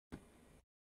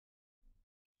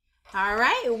All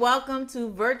right, welcome to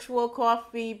Virtual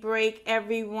Coffee Break,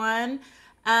 everyone.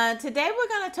 Today we're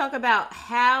going to talk about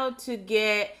how to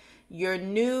get your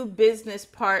new business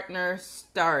partner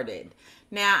started.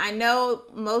 Now, I know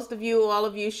most of you, all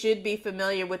of you should be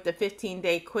familiar with the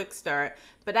 15-day quick start,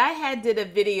 but I had did a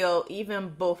video even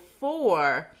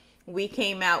before we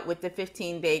came out with the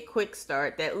 15-day quick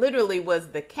start that literally was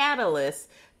the catalyst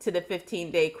to the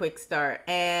 15-day quick start.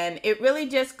 And it really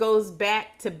just goes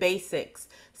back to basics.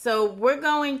 So we're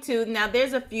going to, now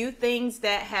there's a few things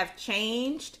that have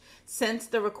changed since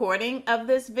the recording of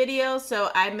this video.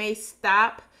 So I may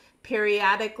stop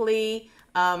periodically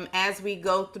as we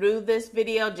go through this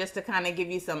video just to kind of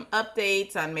give you some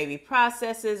updates on maybe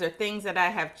processes or things that I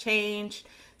have changed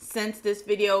since this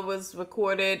video was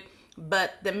recorded.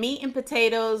 But the meat and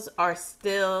potatoes are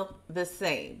still the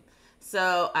same.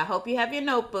 So I hope you have your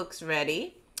notebooks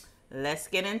ready. Let's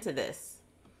get into this.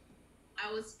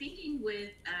 I was speaking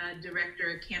with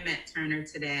Director Kemet Turner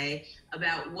today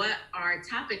about what our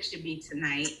topic should be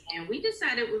tonight, and we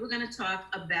decided we were going to talk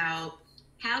about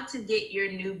how to get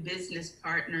your new business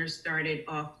partner started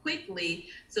off quickly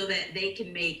so that they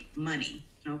can make money,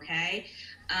 okay?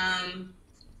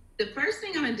 The first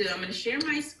thing I'm going to do, I'm going to share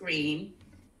my screen,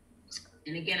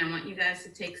 and again, I want you guys to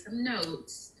take some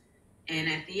notes, and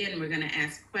at the end, we're going to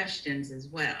ask questions as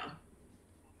well.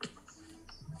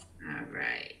 All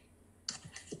right.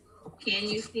 Can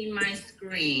you see my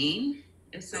screen?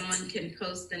 If someone can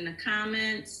post in the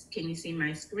comments, can you see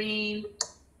my screen?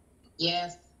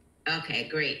 Yes. Okay,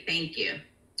 great. Thank you.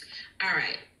 All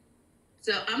right.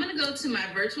 So I'm going to go to my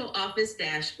virtual office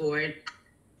dashboard.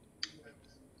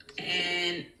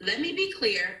 And let me be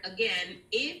clear again,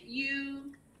 if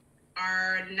you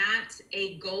are not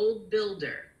a goal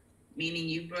builder, meaning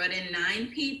you brought in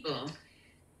 9 people,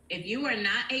 if you are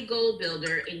not a goal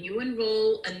builder and you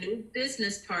enroll a new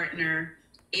business partner,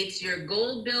 it's your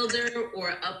goal builder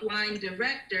or upline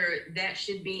director that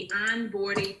should be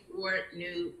onboarding your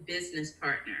new business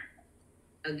partner.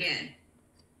 Again,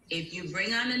 if you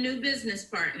bring on a new business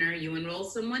partner, you enroll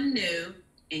someone new,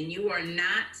 and you are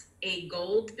not a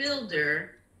goal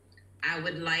builder, I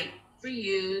would like for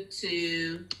you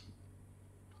to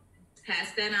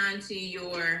pass that on to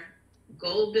your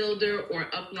goal builder or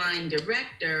upline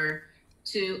director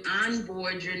to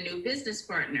onboard your new business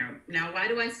partner. Now, why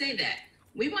do I say that?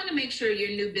 We want to make sure your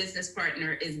new business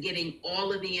partner is getting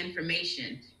all of the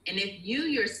information. And if you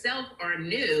yourself are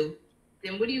new,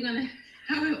 then what are you going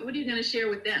to share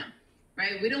with them?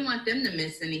 Right? We don't want them to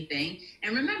miss anything.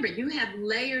 And remember, you have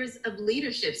layers of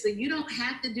leadership, so you don't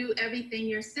have to do everything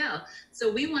yourself. So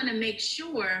we want to make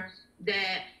sure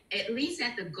that at least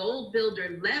at the goal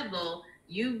builder level,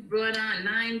 you've brought on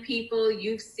 9 people,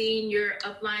 you've seen your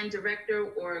upline director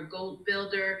or goal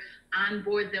builder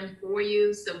onboard them for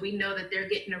you, so we know that they're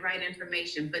getting the right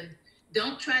information. But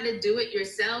don't try to do it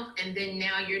yourself, and then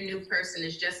now your new person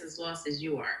is just as lost as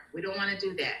you are. We don't want to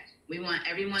do that. We want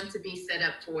everyone to be set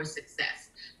up for success.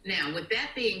 Now, with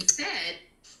that being said,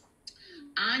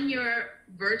 on your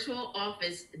virtual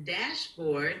office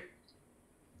dashboard,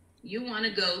 you want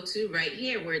to go to right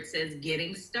here where it says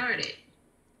Getting Started.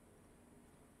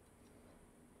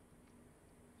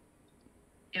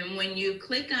 And when you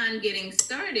click on Getting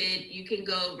Started, you can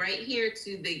go right here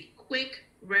to the Quick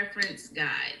Reference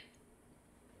Guide.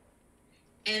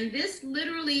 And this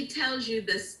literally tells you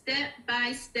the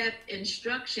step-by-step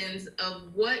instructions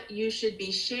of what you should be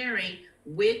sharing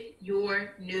with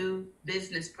your new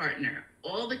business partner.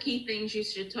 All the key things you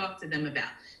should talk to them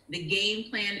about. The game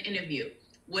plan interview.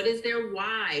 What is their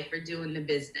why for doing the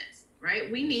business,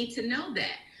 right? We need to know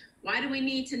that. Why do we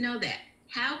need to know that?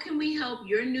 How can we help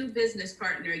your new business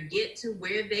partner get to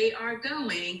where they are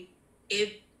going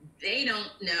if they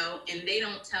don't know and they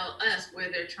don't tell us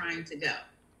where they're trying to go?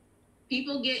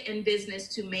 People get in business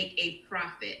to make a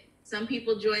profit. Some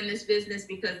people join this business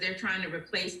because they're trying to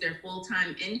replace their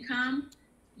full-time income.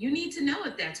 You need to know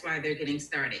if that's why they're getting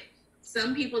started.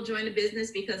 Some people join a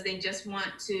business because they just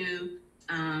want to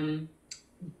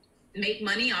make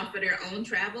money off of their own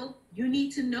travel. You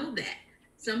need to know that.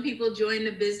 Some people join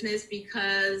the business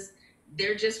because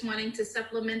they're just wanting to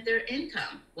supplement their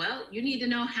income. Well, you need to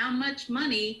know how much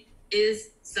money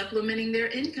is supplementing their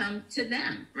income to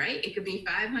them, right? It could be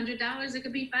 $500, it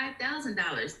could be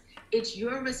 $5,000. It's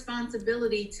your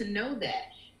responsibility to know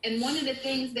that. And one of the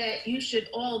things that you should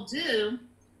all do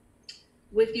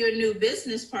with your new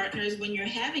business partners when you're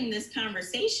having this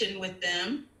conversation with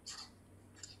them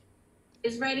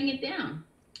is writing it down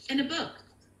in a book,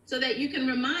 so that you can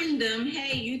remind them,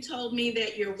 hey, you told me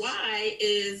that your why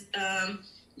is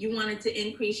You wanted to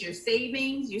increase your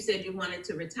savings. You said you wanted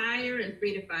to retire in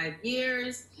 3 to 5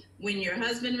 years. When your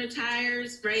husband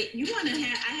retires, right? You want to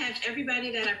I have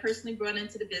everybody that I personally brought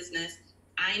into the business.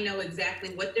 I know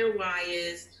exactly what their why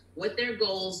is, what their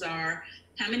goals are,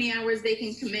 how many hours they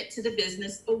can commit to the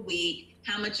business a week,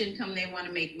 how much income they want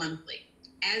to make monthly.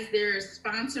 As their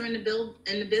sponsor in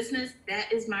the business,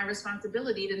 that is my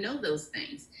responsibility to know those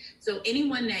things. So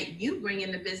anyone that you bring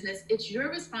in the business, it's your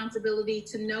responsibility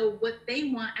to know what they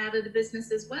want out of the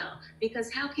business as well.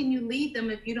 Because how can you lead them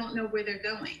if you don't know where they're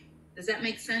going? Does that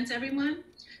make sense, everyone?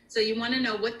 So you want to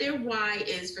know what their why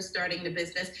is for starting the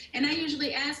business. And I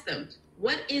usually ask them,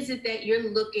 what is it that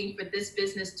you're looking for this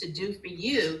business to do for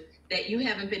you that you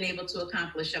haven't been able to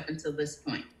accomplish up until this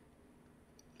point?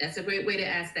 That's a great way to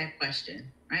ask that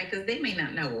question, right? Because they may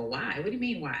not know, well, why? What do you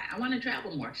mean, why? I want to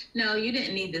travel more. No, you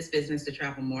didn't need this business to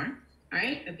travel more,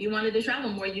 right? If you wanted to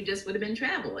travel more, you just would have been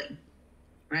traveling,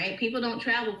 right? People don't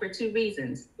travel for 2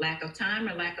 reasons, lack of time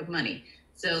or lack of money.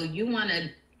 So you want to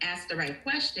ask the right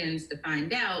questions to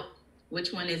find out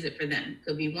which one is it for them.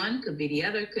 Could be one, could be the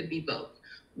other, could be both.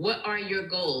 What are your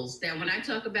goals? Now, when I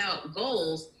talk about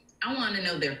goals, I want to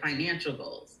know their financial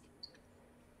goals.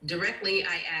 Directly,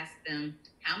 I ask them,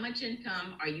 how much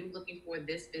income are you looking for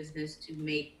this business to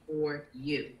make for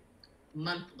you?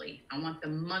 Monthly. I want the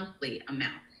monthly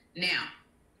amount. Now,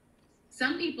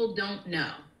 some people don't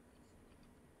know.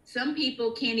 Some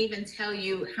people can't even tell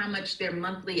you how much their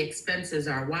monthly expenses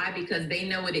are. Why? Because they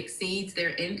know it exceeds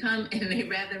their income and they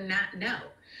rather not know.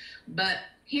 But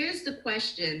here's the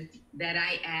question that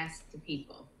I ask to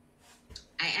people.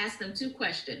 I ask them 2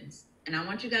 questions. And I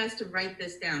want you guys to write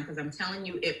this down because I'm telling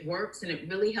you it works and it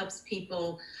really helps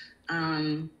people.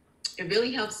 It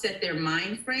really helps set their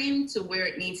mind frame to where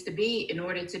it needs to be in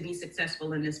order to be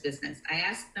successful in this business. I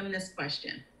ask them this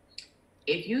question.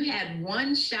 If you had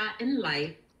one shot in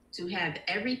life to have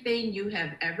everything you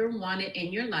have ever wanted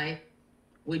in your life,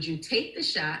 would you take the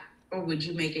shot or would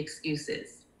you make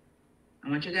excuses? I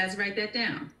want you guys to write that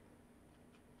down.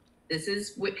 This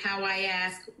is how I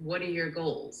ask, what are your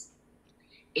goals?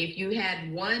 If you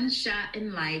had one shot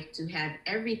in life to have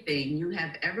everything you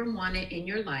have ever wanted in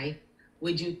your life,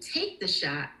 would you take the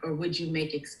shot or would you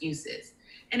make excuses?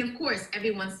 And of course,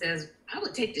 everyone says, I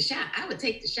would take the shot. I would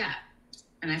take the shot.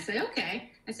 And I say, okay.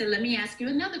 I said, let me ask you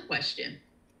another question.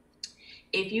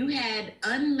 If you had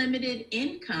unlimited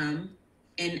income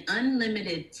and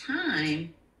unlimited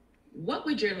time, what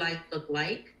would your life look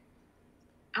like?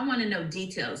 I want to know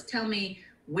details. Tell me,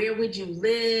 where would you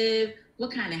live?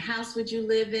 What kind of house would you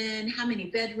live in? How many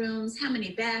bedrooms? How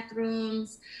many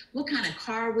bathrooms? What kind of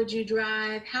car would you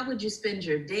drive? How would you spend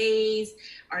your days?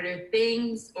 Are there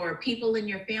things or people in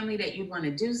your family that you'd want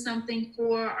to do something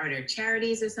for? Are there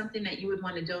charities or something that you would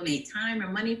want to donate time or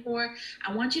money for?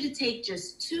 I want you to take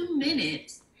just 2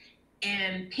 minutes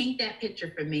and paint that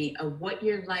picture for me of what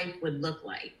your life would look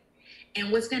like.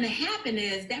 And what's going to happen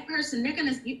is that person,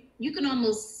 you can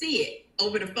almost see it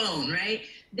over the phone, right?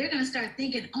 They're going to start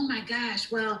thinking, oh my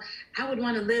gosh, well, I would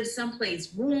want to live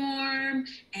someplace warm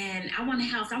and I want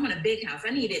a big house. I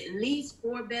need at least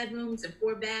 4 bedrooms and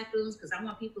 4 bathrooms because I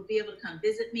want people to be able to come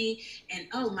visit me. And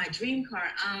oh, my dream car,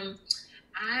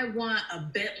 I want a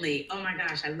Bentley. Oh my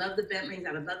gosh, I love the Bentleys.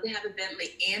 I would love to have a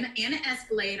Bentley and an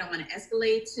Escalade. I want an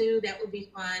Escalade too. That would be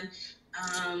fun.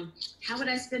 How would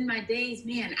I spend my days?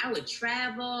 Man, I would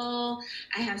travel.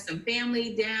 I have some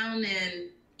family down in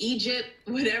Egypt,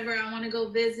 whatever I want to go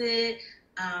visit.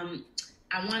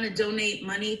 I want to donate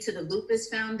money to the Lupus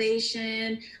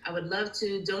Foundation. I would love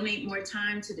to donate more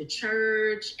time to the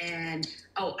church. And,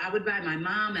 I would buy my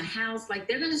mom a house. Like,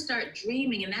 they're going to start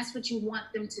dreaming, and that's what you want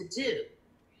them to do.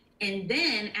 And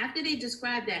then after they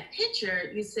describe that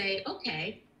picture, you say,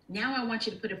 okay, now I want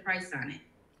you to put a price on it.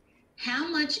 How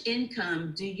much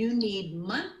income do you need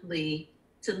monthly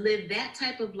to live that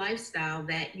type of lifestyle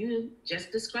that you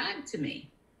just described to me?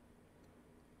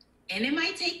 And it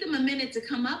might take them a minute to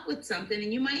come up with something,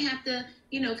 and you might have to,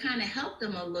 kind of help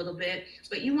them a little bit,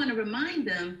 but you want to remind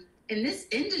them, in this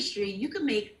industry, you can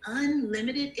make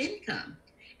unlimited income.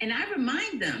 And I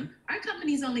remind them, our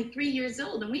company's only 3 years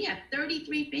old, and we have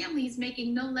 33 families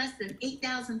making no less than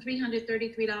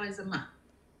 $8,333 a month.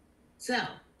 So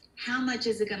how much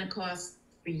is it going to cost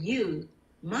for you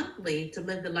monthly to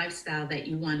live the lifestyle that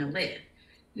you want to live?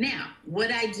 Now,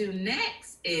 what I do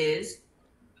next is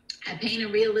I paint a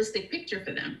realistic picture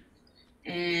for them.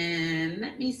 And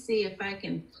let me see if I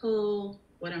can pull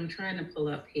what I'm trying to pull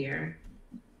up here.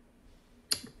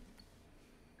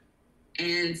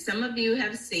 And some of you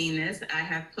have seen this. I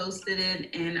have posted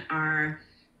it in our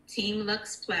Team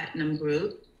Lux Platinum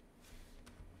group.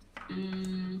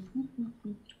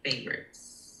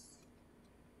 Favorites.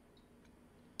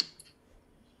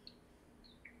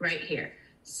 right here.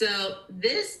 So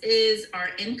this is our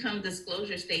income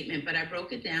disclosure statement, but I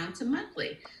broke it down to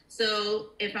monthly. So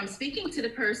if I'm speaking to the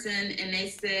person and they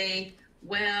say,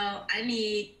 well, I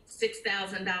need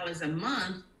 $6,000 a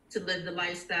month to live the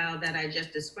lifestyle that I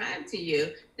just described to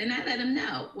you, then I let them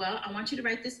know, well, I want you to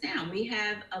write this down. We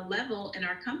have a level in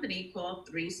our company called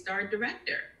 3-star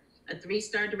director. A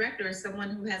 3-star director is someone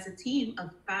who has a team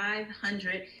of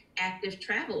 500 active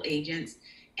travel agents.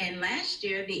 And last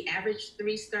year, the average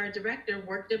 3-star director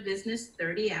worked a business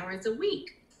 30 hours a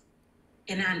week.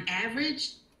 And on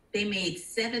average, they made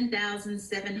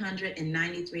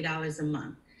 $7,793 a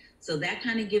month. So that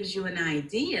kind of gives you an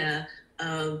idea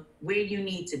of where you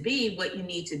need to be, what you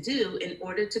need to do in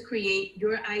order to create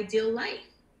your ideal life,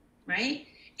 right?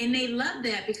 And they love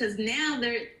that because now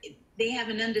they have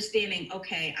an understanding,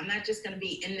 okay, I'm not just going to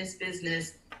be in this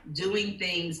business doing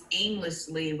things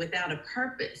aimlessly without a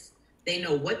purpose. They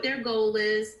know what their goal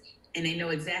is and they know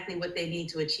exactly what they need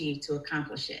to achieve to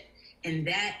accomplish it. And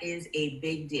that is a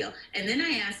big deal. And then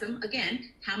I ask them again,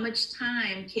 how much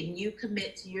time can you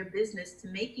commit to your business to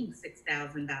making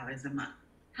 $6,000 a month?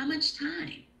 How much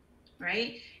time,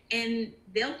 right? And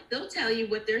they'll tell you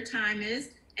what their time is.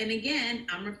 And again,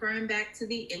 I'm referring back to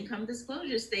the income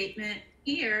disclosure statement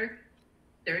here.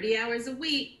 30 hours a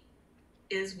week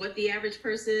is what the average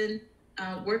person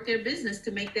work their business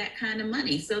to make that kind of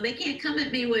money. So they can't come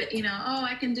at me with, oh,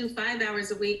 I can do 5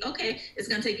 hours a week. Okay, it's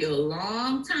going to take you a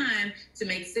long time to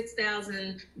make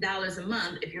 $6,000 a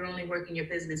month if you're only working your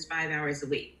business 5 hours a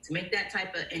week. To make that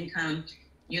type of income,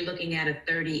 you're looking at a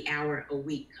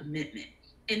 30-hour-a-week commitment.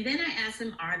 And then I ask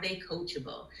them, are they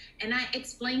coachable? And I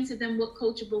explain to them what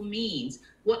coachable means,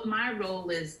 what my role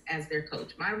is as their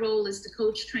coach. My role is to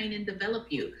coach, train, and develop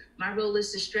you. My role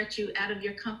is to stretch you out of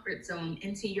your comfort zone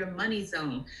into your money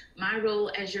zone. My role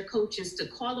as your coach is to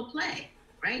call a play,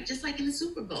 right? Just like in the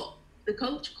Super Bowl, the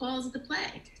coach calls the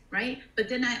play, right? But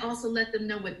then I also let them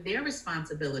know what their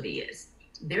responsibility is.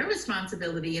 Their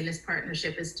responsibility in this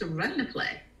partnership is to run the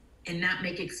play and not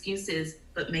make excuses,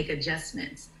 but make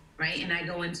adjustments, right? And I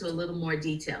go into a little more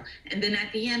detail. And then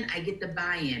at the end, I get the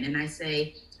buy-in and I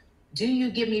say, do you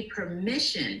give me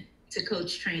permission to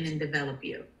coach, train, and develop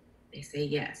you? They say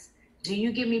yes. Do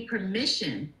you give me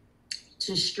permission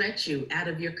to stretch you out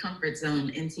of your comfort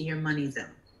zone into your money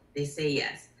zone? They say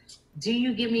yes.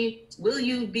 Will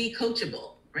you be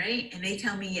coachable, right? And they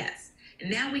tell me yes. And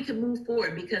now we can move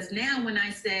forward because now when I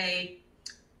say,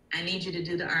 I need you to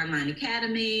do the online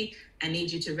academy, I need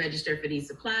you to register for these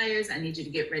suppliers, I need you to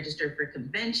get registered for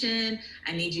convention,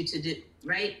 I need you to do,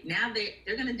 right? Now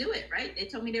they're going to do it, right? They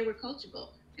told me they were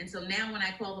coachable. And so now when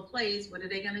I call the plays, what are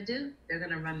they going to do? They're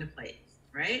going to run the plays,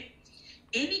 right?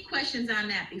 Any questions on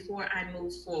that before I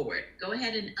move forward? Go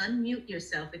ahead and unmute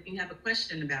yourself if you have a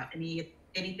question about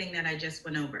anything that I just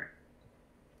went over.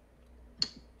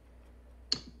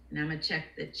 And I'm going to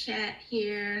check the chat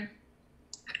here.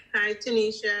 Hi,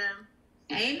 Tanisha.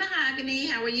 Hey, Mahogany.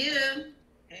 How are you?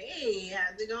 Hey,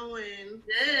 how's it going?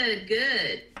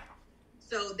 Good.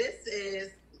 So this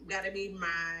is got to be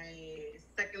my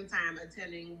second time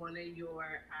attending one of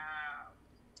your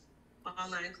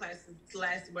online classes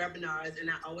 / webinars, and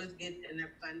I always get an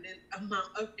abundant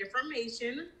amount of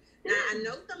information. Now, I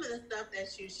know some of the stuff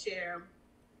that you share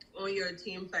on your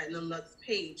Team Platinum Lux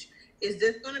page. Is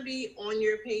this going to be on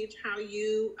your page? How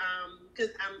you,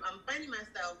 because I'm finding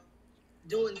myself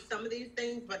doing some of these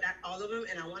things, but not all of them.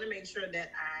 And I want to make sure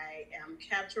that I am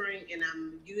capturing and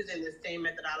I'm using the same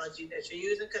methodology that you're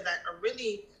using, because I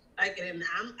really like it. And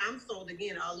I'm sold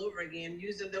again, all over again,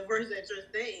 using the words that you're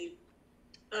saying,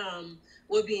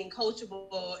 with being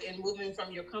coachable and moving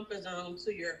from your comfort zone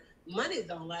to your money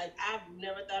zone. Like, I've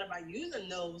never thought about using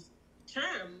those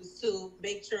terms to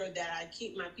make sure that I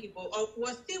keep my people, or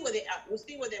we'll see what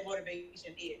their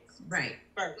motivation is. Right.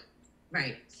 First.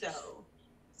 Right. So.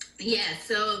 Yeah.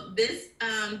 So this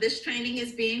training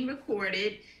is being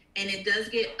recorded, and it does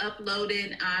get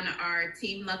uploaded on our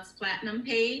Team Lux Platinum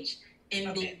page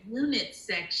in the unit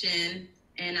section.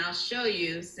 And I'll show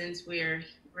you, since we're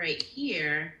right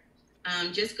here.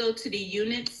 Just go to the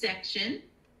unit section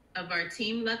of our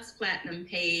Team Lux Platinum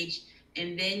page,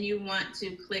 and then you want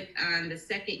to click on the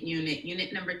second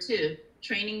unit number 2,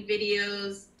 training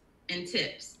videos and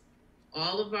tips.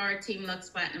 All of our Team Lux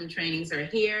Platinum trainings are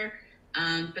here.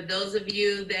 For those of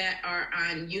you that are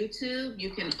on YouTube,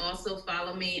 you can also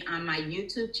follow me on my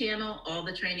YouTube channel. All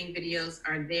the training videos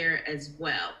are there as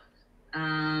well.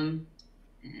 And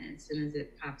as soon as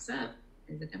it pops up,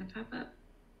 is it going to pop up?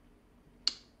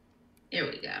 There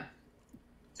we go.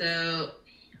 So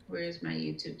where's my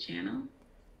YouTube channel?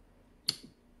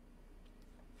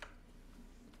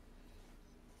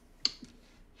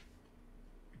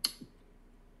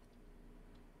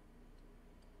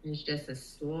 There's just a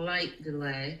slight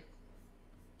delay.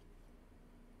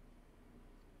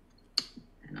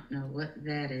 I don't know what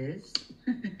that is.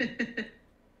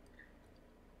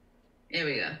 There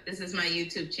we go. This is my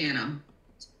YouTube channel.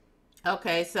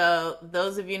 Okay, so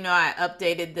those of you know I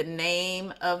updated the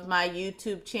name of my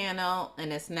YouTube channel,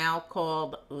 and it's now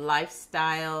called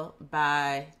Lifestyle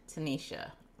by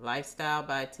Tanisha. Lifestyle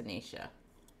by Tanisha.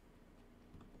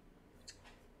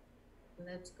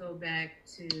 Let's go back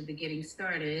to the getting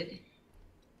started.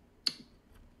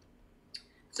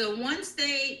 So once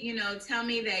they, tell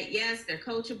me that, yes, they're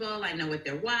coachable, I know what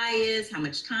their why is, how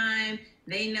much time,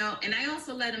 they know. And I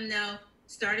also let them know,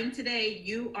 starting today,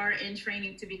 you are in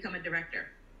training to become a director.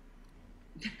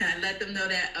 I let them know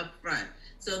that up front.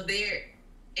 So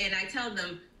and I tell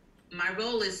them, my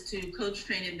role is to coach,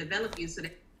 train, and develop you so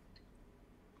that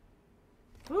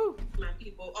my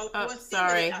people. Oh,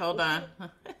 sorry, hold on.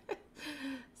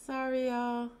 Sorry,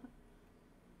 y'all.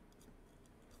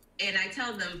 And I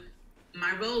tell them,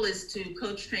 my role is to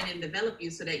coach, train, and develop you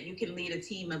so that you can lead a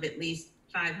team of at least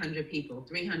 500 people,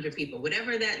 300 people,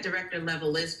 whatever that director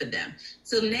level is for them.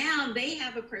 So now they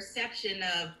have a perception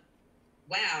of,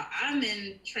 wow, I'm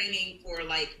in training for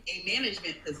like a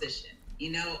management position,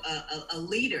 a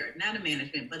leader, not a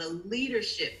management, but a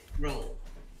leadership role.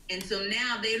 And so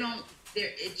now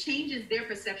it changes their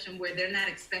perception where they're not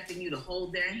expecting you to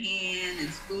hold their hand and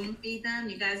spoon feed them.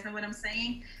 You guys know what I'm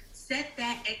saying? Set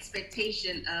that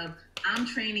expectation of, I'm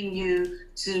training you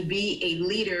to be a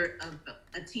leader of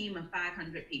a team of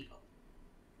 500 people.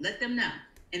 Let them know.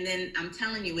 And then I'm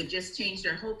telling you, it just changed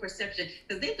their whole perception,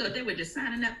 because they thought they were just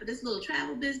signing up for this little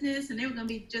travel business and they were going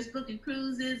to be just booking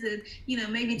cruises and,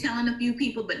 maybe telling a few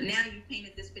people. But now you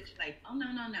painted this picture like, oh, no.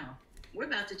 We're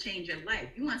about to change your life.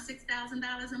 You want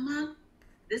 $6,000 a month?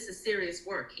 This is serious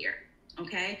work here.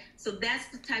 Okay. So that's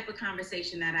the type of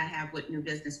conversation that I have with new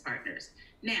business partners.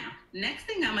 Now, next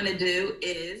thing I'm going to do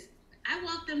is I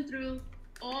walk them through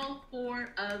all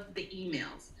 4 of the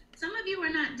emails. Some of you are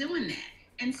not doing that.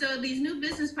 And so these new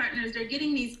business partners, they're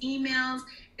getting these emails.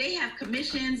 They have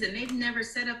commissions and they've never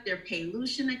set up their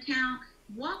Paylution account.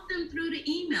 Walk them through the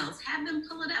emails. Have them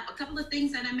pull it up. A couple of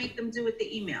things that I make them do with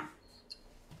the email.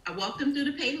 I walk them through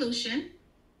the Paylution,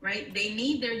 right? They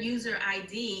need their user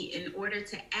ID in order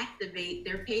to activate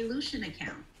their Paylution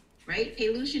account, right?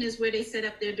 Paylution is where they set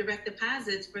up their direct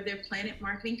deposits for their Planet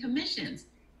Marketing commissions.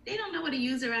 They don't know what a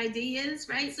user ID is,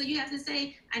 right? So you have to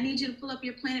say, I need you to pull up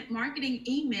your Planet Marketing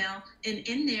email, and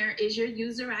in there is your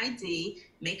user ID.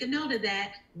 Make a note of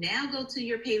that. Now go to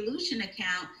your Paylution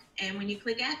account, and when you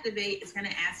click activate, it's going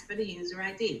to ask for the user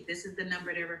ID. This is the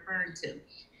number they're referring to.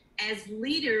 As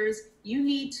leaders, you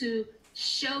need to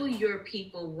show your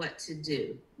people what to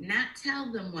do, not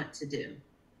tell them what to do.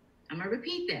 I'm going to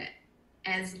repeat that.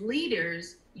 As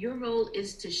leaders, your role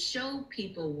is to show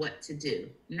people what to do,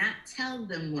 not tell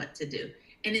them what to do.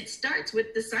 And it starts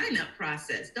with the sign-up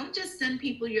process. Don't just send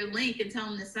people your link and tell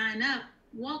them to sign up.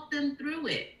 Walk them through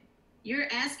it. You're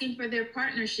asking for their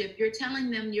partnership. You're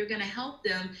telling them you're going to help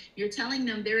them. You're telling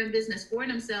them they're in business for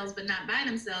themselves, but not by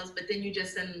themselves. But then you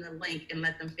just send them the link and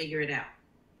let them figure it out.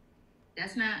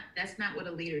 That's not what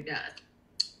a leader does.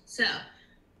 So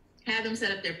have them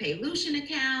set up their Paylution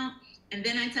account. And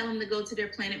then I tell them to go to their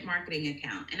Planet Marketing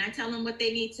account. And I tell them what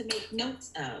they need to make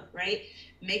notes of, right?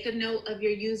 Make a note of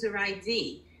your user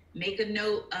ID. Make a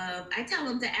note of, I tell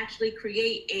them to actually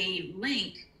create a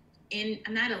link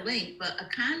not a link, but a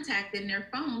contact in their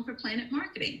phone for Planet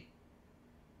Marketing.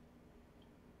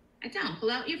 I tell them,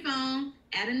 pull out your phone,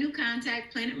 add a new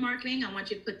contact, Planet Marketing. I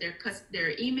want you to put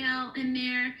their email in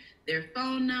there, their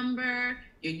phone number,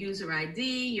 your user ID,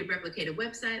 your replicated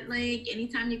website link.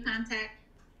 Anytime you contact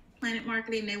Planet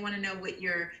Marketing, they want to know what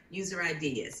your user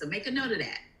ID is. So make a note of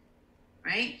that,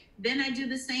 right? Then I do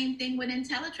the same thing with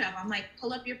IntelliTravel. I'm like,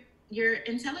 pull up your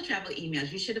IntelliTravel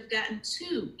emails. You should have gotten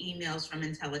 2 emails from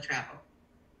IntelliTravel.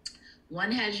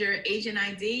 One has your agent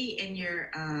ID and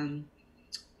your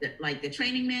the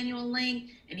training manual link,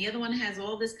 and the other one has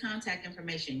all this contact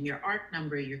information, your ARC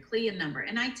number, your CLIA number.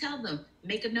 And I tell them,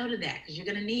 make a note of that because you're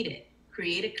going to need it.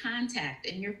 Create a contact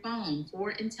in your phone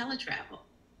for IntelliTravel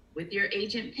with your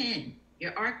agent PIN,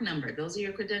 your ARC number. Those are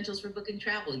your credentials for booking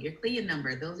travel. Your CLIA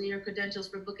number. Those are your credentials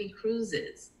for booking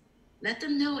cruises. Let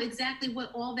them know exactly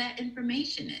what all that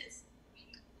information is.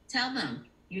 Tell them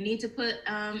you need to put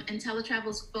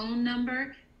IntelliTravel's phone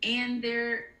number and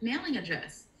their mailing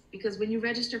address, because when you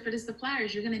register for the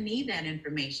suppliers, you're going to need that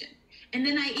information. And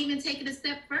then I even take it a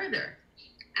step further.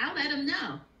 I'll let them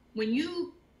know when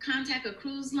you contact a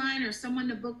cruise line or someone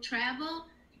to book travel,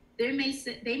 they may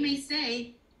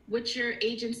say, what's your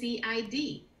agency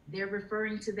ID? They're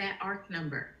referring to that ARC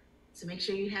number. So make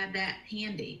sure you have that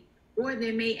handy. Or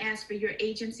they may ask for your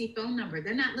agency phone number.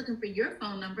 They're not looking for your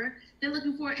phone number. They're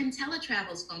looking for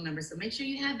IntelliTravel's phone number. So make sure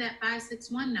you have that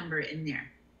 561 number in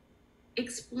there.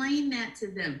 Explain that to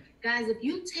them. Guys, if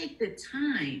you take the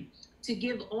time to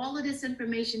give all of this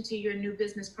information to your new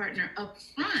business partner up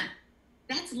front,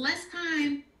 that's less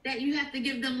time that you have to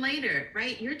give them later,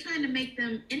 right? You're trying to make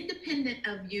them independent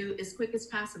of you as quick as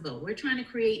possible. We're trying to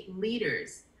create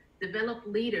leaders, develop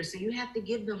leaders. So you have to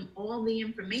give them all the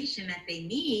information that they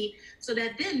need so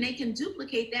that then they can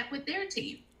duplicate that with their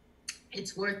team.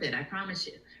 It's worth it, I promise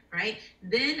you, right?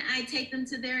 Then I take them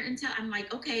to their I'm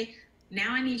like, okay,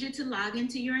 now I need you to log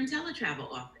into your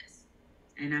IntelliTravel office.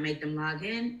 And I make them log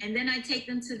in, and then I take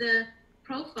them to the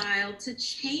profile to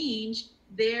change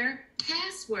their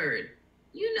password.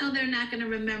 You know they're not going to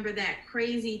remember that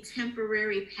crazy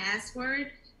temporary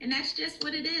password, and that's just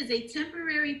what it is, a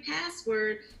temporary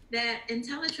password that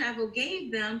IntelliTravel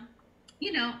gave them.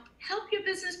 You know, help your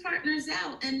business partners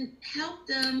out and help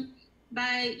them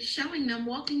by showing them,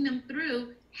 walking them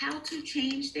through how to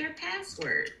change their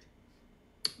password.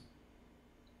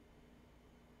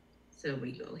 So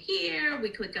we go here, we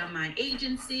click on my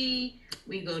agency,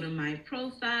 we go to my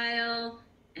profile,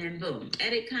 and boom,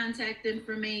 edit contact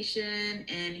information,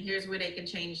 and here's where they can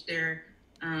change their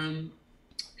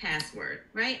password,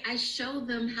 right? I show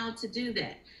them how to do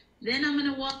that. Then I'm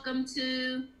gonna walk them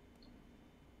to,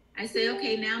 I say,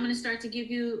 okay, now I'm gonna start to give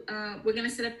you, we're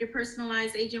gonna set up your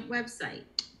personalized agent website.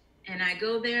 And I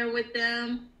go there with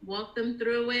them, walk them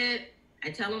through it.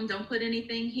 I tell them, don't put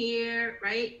anything here,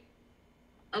 right?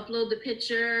 Upload the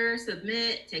picture,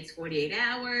 submit, takes 48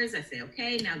 hours. I say,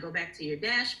 okay, now go back to your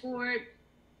dashboard.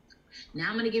 Now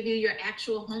I'm gonna give you your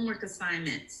actual homework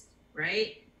assignments,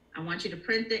 right? I want you to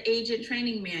print the agent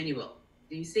training manual.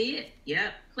 Do you see it?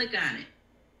 Yep, click on it.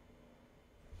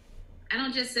 I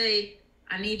don't just say,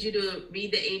 I need you to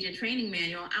read the agent training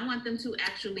manual. I want them to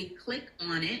actually click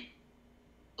on it,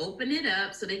 open it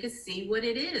up so they can see what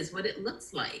it is, what it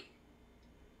looks like,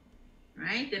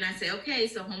 right? Then I say, okay,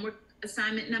 so homework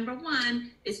assignment number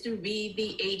 1 is to read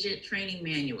the agent training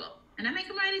manual. And I make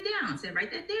them write it down. Say,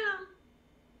 write that down.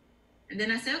 And then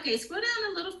I say, okay, scroll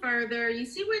down a little further. You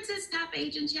see where it says Top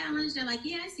Agent Challenge? They're like,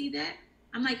 yeah, I see that.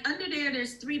 I'm like, under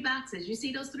there's 3 boxes. You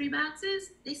see those 3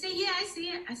 boxes? They say, yeah, I see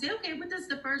it. I say, okay, what does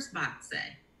the first box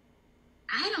say?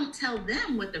 I don't tell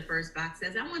them what the first box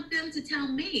says. I want them to tell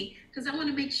me, because I want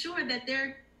to make sure that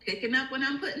they're picking up what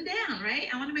I'm putting down, right?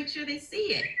 I want to make sure they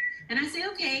see it. And I say,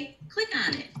 okay, click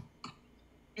on it.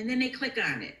 And then they click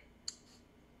on it.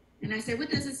 And I say, what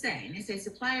does it say? And they say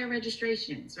supplier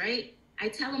registrations, right? I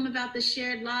tell them about the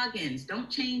shared logins. Don't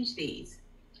change these.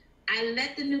 I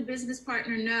let the new business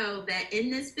partner know that in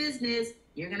this business,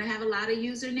 you're going to have a lot of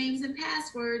usernames and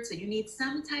passwords. So you need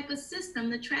some type of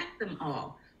system to track them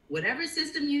all. Whatever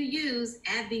system you use,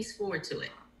 add these 4 to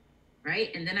it, right?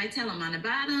 And then I tell them on the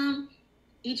bottom,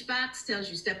 each box tells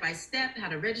you step by step how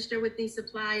to register with these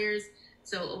suppliers.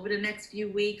 So over the next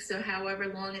few weeks or however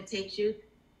long it takes you,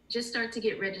 just start to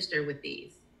get registered with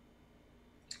these.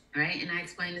 All right, and I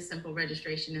explain the simple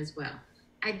registration as well.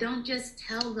 I don't just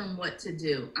tell them what to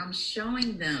do. I'm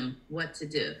showing them what to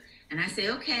do. And I say,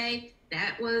 okay,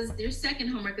 that was their second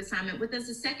homework assignment. What does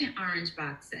the second orange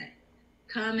box say?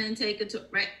 Come and take a tour,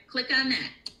 right? Click on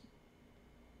that.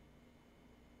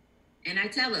 And I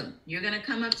tell them, you're gonna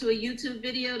come up to a YouTube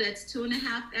video that's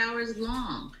 2.5 hours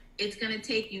long. It's gonna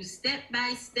take you step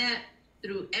by step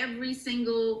through every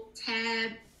single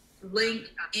tab, link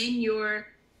in your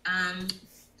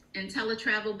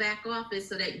IntelliTravel back office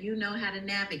so that you know how to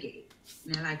navigate.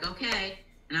 And they're like, okay.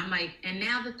 And I'm like, and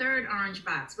now the third orange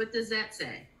box, what does that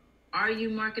say? Are you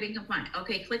marketing compliant?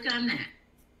 Okay, click on that.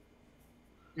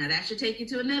 Now that should take you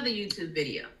to another YouTube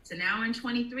video. It's 1 hour and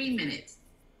 23 minutes.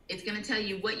 It's going to tell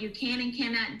you what you can and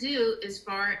cannot do as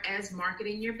far as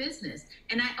marketing your business.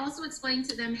 And I also explain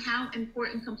to them how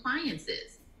important compliance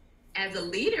is. As a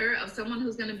leader of someone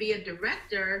who's going to be a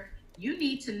director, you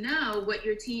need to know what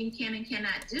your team can and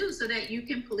cannot do so that you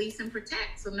can police and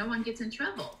protect so no one gets in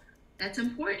trouble. That's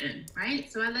important,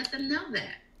 right? So I let them know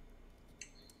that.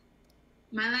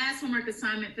 My last homework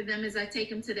assignment for them is I take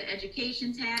them to the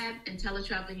education tab in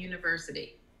IntelliTravel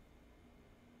University.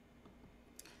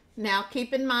 Now,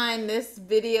 keep in mind, this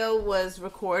video was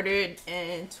recorded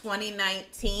in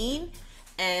 2019,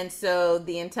 and so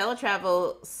the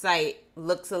IntelliTravel site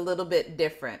looks a little bit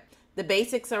different. The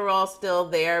basics are all still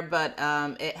there, but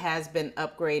it has been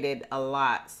upgraded a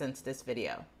lot since this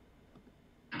video.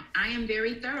 I am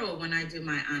very thorough when I do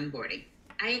my onboarding.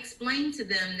 I explain to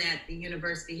them that the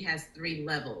university has 3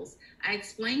 levels. I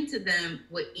explain to them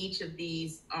what each of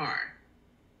these are,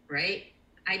 right?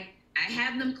 I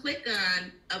have them click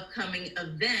on upcoming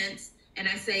events, and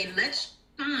I say, let's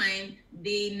find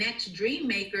the next dream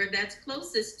maker that's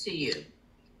closest to you.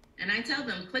 And I tell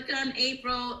them, click on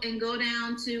April and go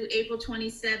down to April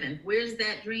 27th. Where's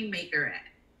that dream maker at?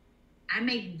 I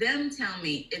make them tell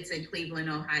me it's in Cleveland,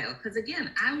 Ohio. Because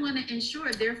again, I want to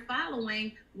ensure they're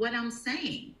following what I'm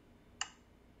saying.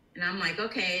 And I'm like,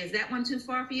 okay, is that one too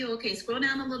far for you? Okay, scroll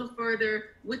down a little further.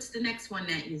 What's the next one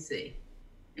that you see?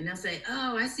 And they'll say,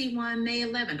 oh, I see one May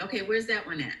 11th. Okay, where's that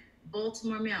one at?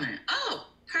 Baltimore, Maryland. Oh,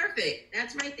 perfect.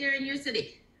 That's right there in your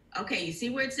city. Okay, you see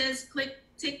where it says click,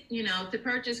 tick, to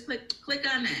purchase, click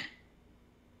on that.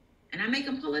 And I make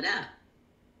them pull it up.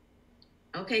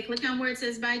 Okay, click on where it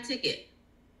says buy ticket.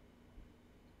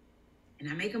 And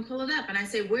I make them pull it up. And I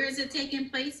say, where is it taking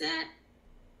place at?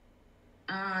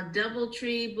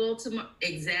 Doubletree, Baltimore.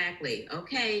 Exactly.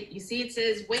 Okay, you see it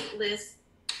says wait list.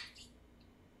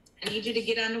 I need you to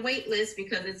get on the wait list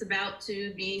because it's about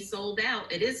to be sold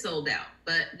out. It is sold out,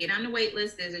 but get on the wait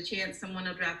list. There's a chance someone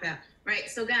will drop out. Right,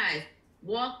 so guys,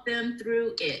 walk them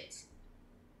through it.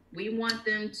 We want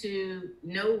them to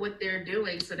know what they're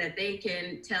doing so that they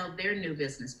can tell their new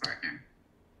business partner.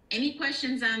 Any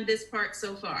questions on this part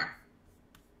so far?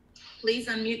 Please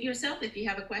unmute yourself if you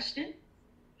have a question.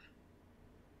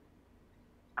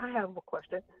 I have a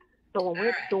question. So when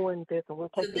we're doing this and we're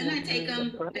taking then I take them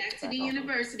back to the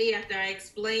university after I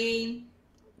explain.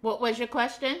 What was your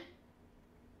question?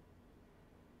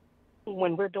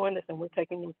 When we're doing this and we're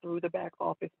taking them through the back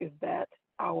office, is that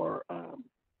our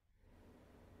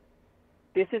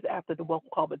this is after the welcome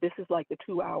call, but this is like the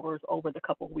 2 hours over the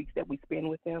couple of weeks that we spend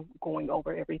with them going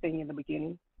over everything in the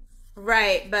beginning?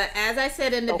 Right, but as I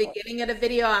said in the beginning of the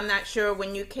video, I'm not sure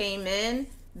when you came in,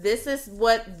 this is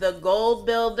what the gold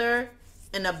builder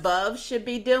and above should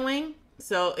be doing.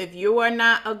 So if you are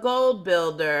not a gold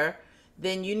builder,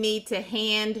 then you need to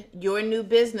hand your new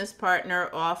business partner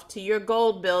off to your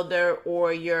gold builder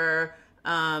or your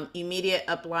immediate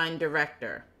upline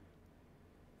director.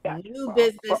 Gotcha. New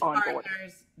business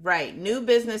partners, right? New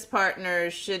business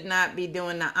partners should not be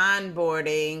doing the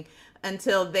onboarding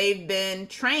until they've been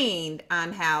trained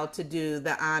on how to do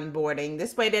the onboarding.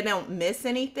 This way they don't miss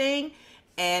anything,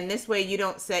 and this way you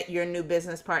don't set your new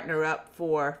business partner up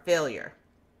for failure.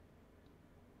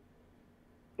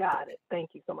 Got it. Thank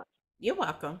you so much. You're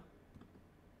welcome.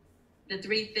 The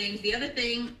three things. The other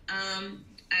thing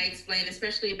I explain,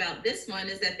 especially about this one,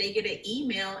 is that they get an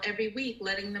email every week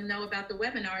letting them know about the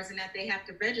webinars and that they have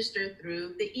to register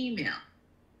through the email.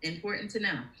 Important to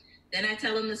know. Then I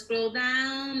tell them to scroll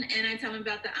down and I tell them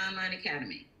about the online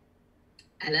academy.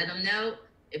 I let them know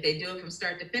if they do it from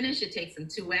start to finish, it takes them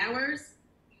 2 hours.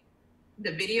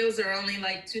 The videos are only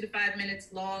like 2 to 5 minutes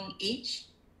long each.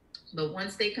 But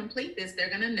once they complete this, they're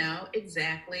going to know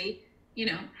exactly,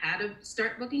 how to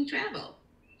start booking travel.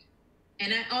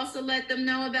 And I also let them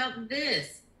know about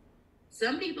this.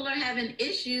 Some people are having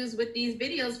issues with these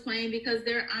videos playing because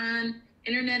they're on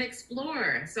Internet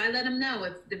Explorer. So I let them know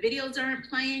if the videos aren't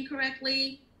playing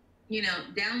correctly,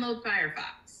 download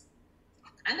Firefox.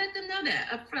 I let them know that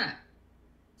up front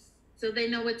so they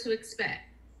know what to expect.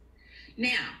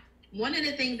 Now, one of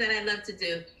the things that I love to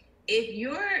do, if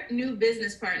your new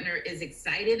business partner is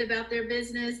excited about their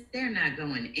business, they're not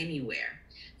going anywhere.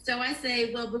 So I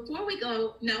say, well, before we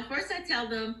go, first I tell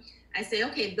them, I say,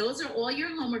 okay, those are all your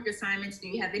homework assignments. Do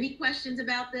you have any questions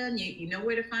about them? You know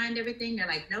where to find everything? They're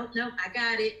like, nope, I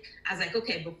got it. I was like,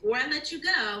 okay, before I let you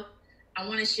go, I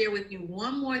want to share with you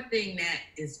one more thing that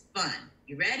is fun.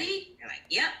 You ready? They're like,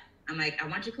 yep. I'm like, I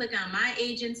want you to click on my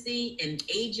agency and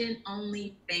agent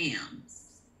only FAMs.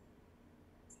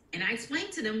 And I explain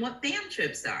to them what FAM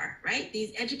trips are, right?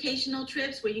 These educational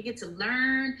trips where you get to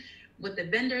learn what the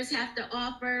vendors have to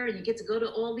offer and you get to go to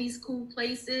all these cool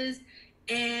places.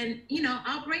 And,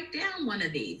 I'll break down one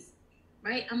of these,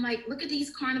 right? I'm like, look at these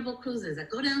Carnival cruises. I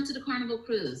go down to the Carnival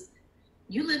cruise.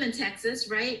 You live in Texas,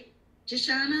 right,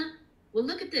 Jashana? Well,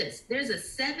 look at this. There's a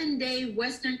 7-day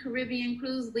Western Caribbean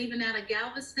cruise leaving out of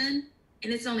Galveston,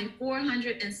 and it's only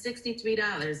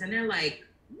 $463. And they're like,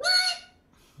 what?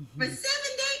 For 7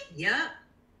 days? Yep.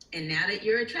 And now that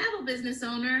you're a travel business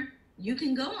owner, you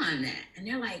can go on that. And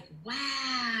they're like,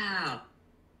 wow,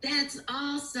 that's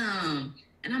awesome.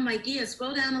 And I'm like, yeah,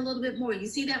 scroll down a little bit more. You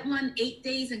see that one, 8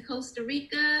 days in Costa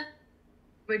Rica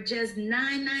for just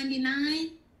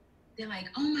 $9.99? They're like,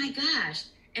 oh my gosh.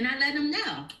 And I let them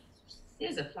know.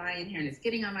 There's a fly in here and it's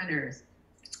getting on my nerves.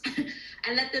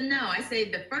 I let them know. I say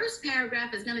the first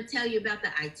paragraph is going to tell you about the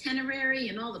itinerary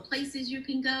and all the places you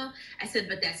can go. I said,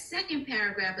 but that second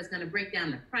paragraph is going to break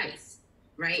down the price,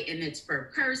 right? And it's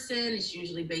per person. It's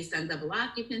usually based on double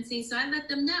occupancy. So I let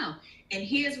them know. And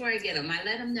here's where I get them. I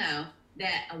let them know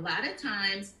that a lot of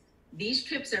times these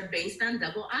trips are based on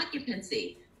double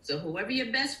occupancy. So whoever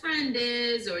your best friend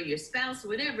is or your spouse,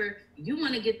 whatever, you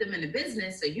want to get them in a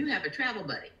business so you have a travel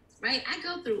buddy, right? I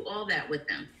go through all that with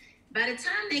them. By the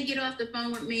time they get off the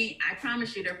phone with me, I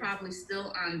promise you they're probably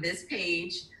still on this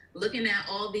page looking at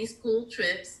all these cool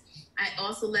trips. I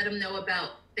also let them know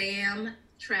about FAM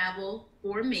Travel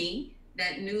for Me,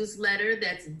 that newsletter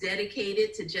that's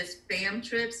dedicated to just fam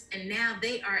trips. And now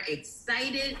they are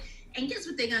excited. And guess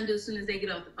what they're going to do as soon as they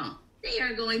get off the phone? They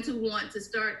are going to want to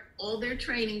start all their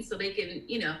training so they can,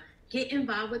 get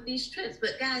involved with these trips.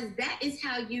 But guys, that is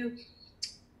how you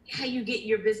get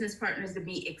your business partners to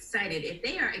be excited. If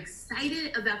they are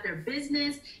excited about their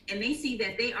business and they see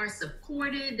that they are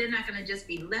supported, they're not going to just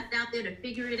be left out there to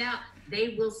figure it out.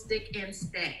 They will stick and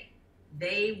stay.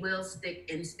 They will stick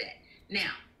and stay.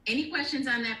 Now, any questions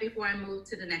on that before I move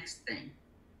to the next thing?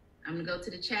 I'm going to go to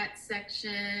the chat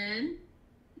section.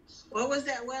 What was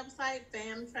that website?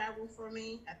 Fam Travel for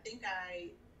Me?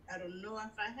 I don't know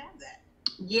if I have that.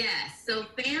 Yes. So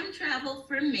Fam Travel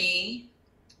for Me,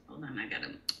 hold on,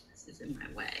 this is in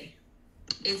my way,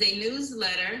 is a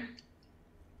newsletter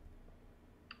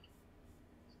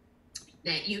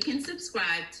that you can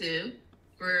subscribe to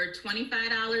for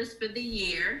 $25 for the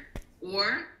year,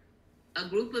 or a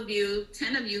group of you,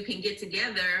 10 of you can get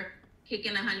together, kick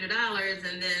in $100,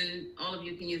 and then all of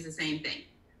you can use the same thing.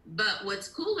 But what's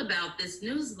cool about this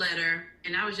newsletter,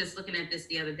 and I was just looking at this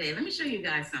the other day, let me show you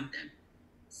guys something.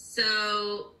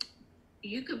 So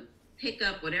you could pick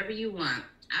up whatever you want.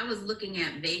 I was looking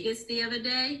at Vegas the other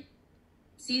day.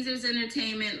 Caesars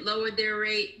Entertainment lowered their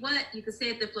rate. What? You could stay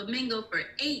at the Flamingo for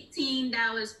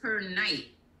 $18 per night.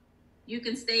 You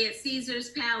can stay at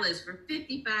Caesars Palace for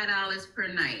 $55 per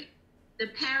night. The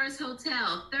Paris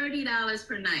Hotel, $30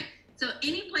 per night. So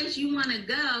any place you want to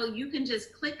go, you can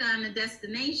just click on the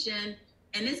destination,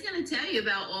 and it's going to tell you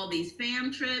about all these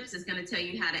fam trips. It's going to tell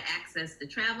you how to access the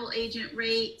travel agent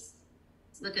rates.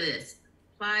 Look at this.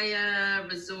 Playa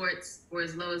resorts for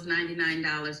as low as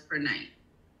 $99 per night.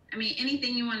 I mean,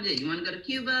 anything you want to do. You want to go to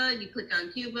Cuba, you click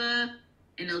on Cuba,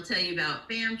 and it'll tell you about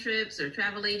fam trips or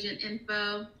travel agent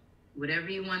info, whatever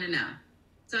you want to know.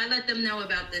 So I let them know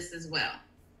about this as well.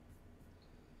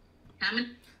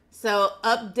 So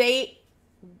update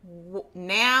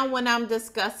now when I'm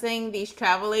discussing these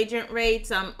travel agent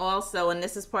rates, I'm also, and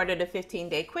this is part of the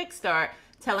 15-day quick start,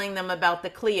 telling them about the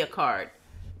CLIA card.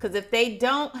 Because if they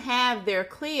don't have their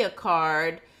CLIA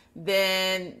card,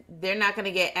 then they're not going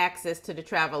to get access to the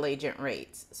travel agent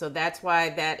rates. So that's why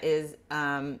that is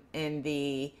in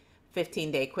the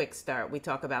 15-day quick start. We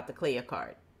talk about the CLIA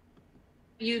card.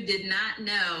 You did not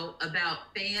know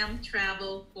about FAM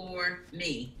Travel for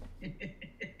Me.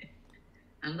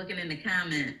 I'm looking in the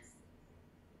comments.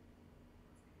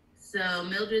 So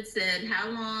Mildred said, how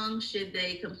long should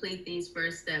they complete these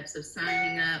first steps of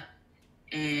signing up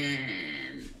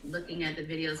and looking at the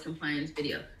videos, compliance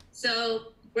video?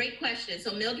 So great question.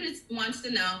 So Mildred wants to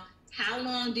know, how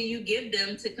long do you give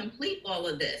them to complete all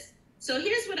of this? So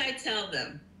here's what I tell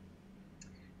them.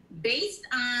 Based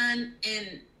on,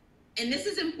 and this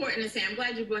is important to say, I'm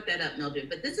glad you brought that up, Mildred,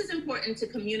 but this is important to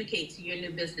communicate to your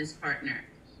new business partner.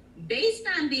 Based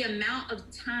on the amount of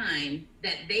time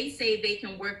that they say they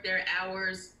can work their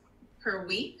hours per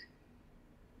week,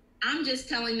 I'm just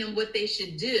telling them what they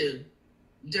should do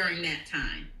during that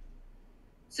time.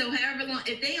 So however long,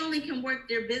 if they only can work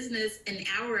their business an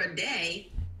hour a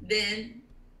day, then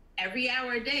every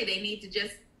hour a day, they need to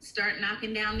just start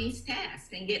knocking down these tasks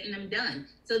and getting them done.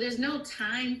 So there's no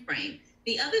time frame.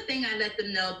 The other thing I let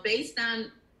them know, based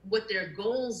on what their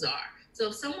goals are. So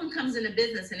if someone comes into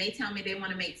business and they tell me they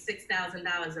want to make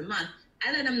 $6,000 a month,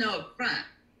 I let them know up front,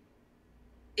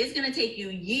 it's going to take you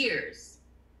years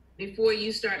before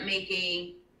you start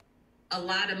making a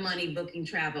lot of money booking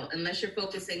travel, unless you're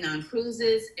focusing on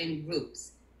cruises and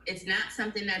groups. It's not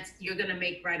something that's you're going to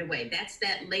make right away. That's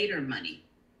that later money.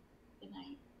 Good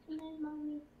night. Good night,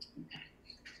 Mommy. Okay.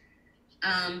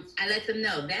 I let them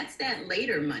know that's that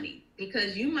later money,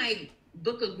 because you might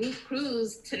book a group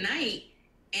cruise tonight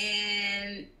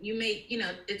and you make,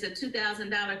 it's a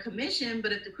 $2,000 commission,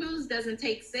 but if the cruise doesn't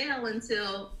take sail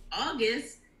until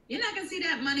August, you're not going to see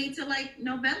that money till like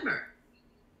November.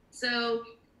 So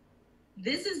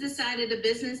this is the side of the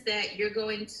business that you're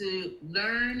going to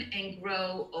learn and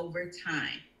grow over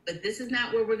time. But this is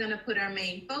not where we're going to put our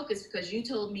main focus, because you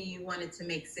told me you wanted to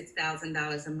make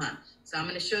 $6,000 a month. So I'm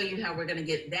going to show you how we're going to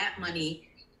get that money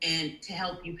and to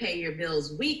help you pay your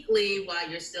bills weekly while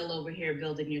you're still over here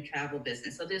building your travel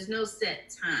business. So there's no set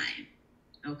time,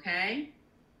 okay?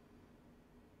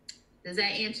 Does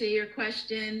that answer your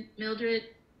question, Mildred?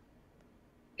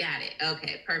 Got it.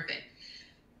 Okay, perfect.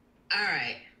 All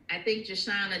right. I think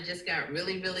Jashana just got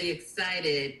really, really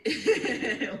excited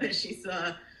when she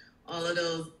saw all of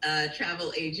those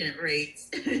travel agent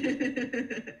rates.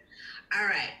 All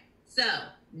right. So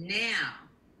now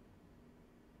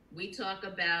we talk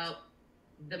about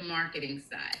the marketing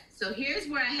side. So here's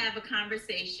where I have a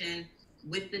conversation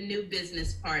with the new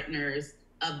business partners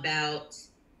about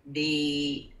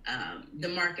the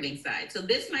marketing side. So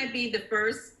this might be the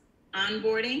first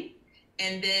onboarding,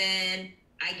 and then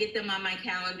I get them on my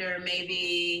calendar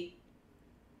maybe,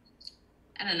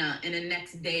 I don't know, in the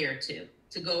next day or two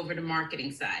to go over the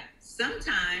marketing side.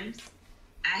 Sometimes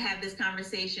I have this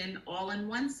conversation all in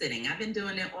one sitting. I've been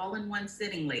doing it all in one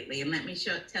sitting lately, and let me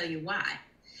tell you why.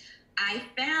 I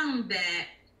found that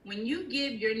when you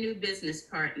give your new business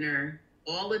partner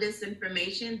all of this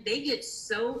information, they get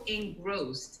so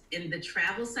engrossed in the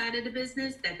travel side of the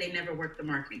business that they never work the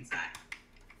marketing side.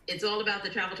 It's all about the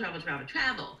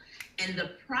travel. And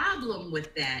the problem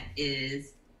with that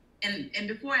is, and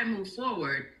before I move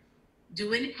forward,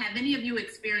 have any of you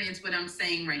experienced what I'm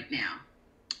saying right now?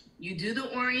 You do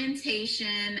the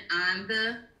orientation on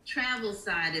the travel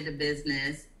side of the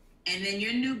business, and then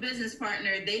your new business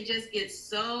partner, they just get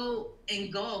so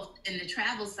engulfed in the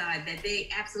travel side that they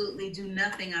absolutely do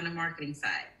nothing on the marketing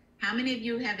side. How many of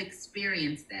you have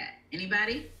experienced that?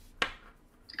 Anybody?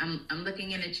 I'm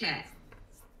looking in the chat.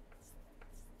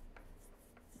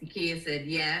 Nakia said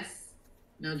yes.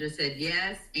 Mildred said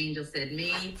yes. Angel said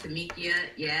me. Tamikia,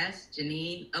 yes.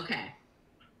 Janine, okay.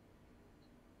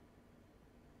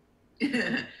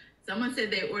 Someone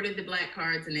said they ordered the black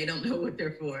cards and they don't know what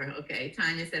they're for. Okay.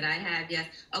 Tanya said I have, yes.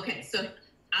 Okay. So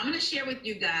I'm going to share with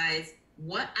you guys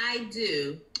what I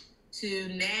do to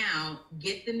now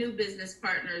get the new business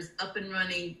partners up and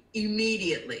running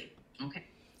immediately. Okay.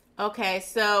 Okay.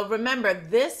 So remember,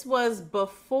 this was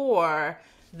before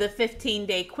the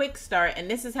 15-day quick start, and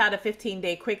this is how the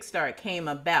 15-day quick start came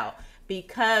about,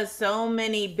 because so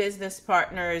many business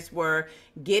partners were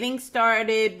getting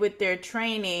started with their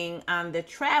training on the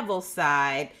travel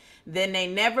side. Then they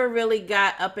never really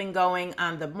got up and going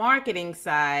on the marketing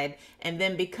side. And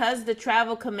then because the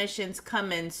travel commissions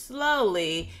come in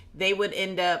slowly, they would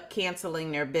end up canceling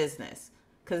their business,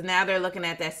 because now they're looking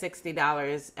at that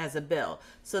 $60 as a bill.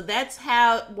 So that's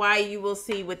why you will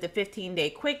see with the 15-day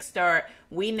quick start,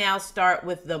 we now start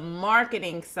with the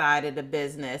marketing side of the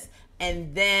business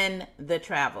and then the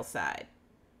travel side.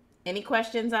 Any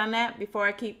questions on that before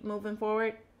I keep moving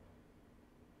forward?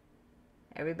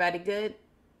 Everybody good?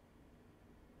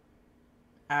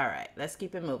 All right, let's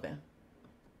keep it moving.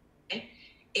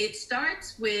 It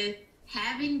starts with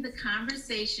having the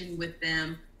conversation with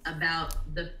them about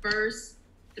the first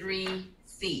 3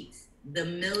 seats, the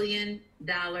 $1 million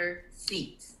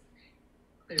seats.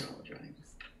 Clear all drawings.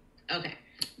 Okay,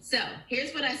 so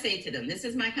here's what I say to them. This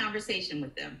is my conversation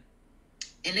with them.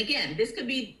 And again, this could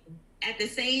be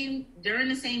during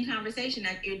the same conversation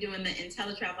that you're doing the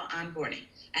IntelliTravel onboarding.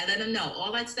 I let them know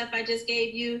all that stuff I just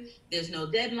gave you. There's no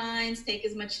deadlines. Take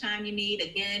as much time you need.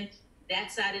 Again,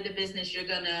 that side of the business, you're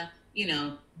gonna,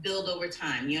 build over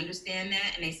time. You understand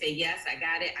that? And they say, yes, I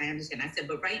got it. I understand. I said,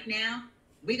 but right now,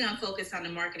 we're going to focus on the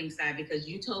marketing side because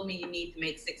you told me you need to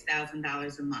make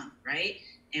 $6,000 a month, right?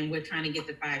 And we're trying to get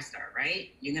the 5-star, right?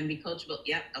 You're going to be coachable.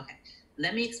 Yep. Okay.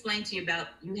 Let me explain to you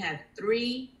you have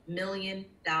 $3 million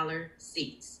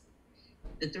seats.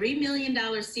 The $3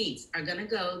 million seats are going to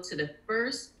go to the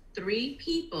first 3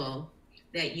 people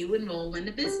that you enroll in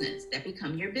the business that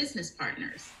become your business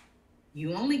partners.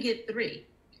 You only get 3.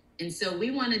 And so we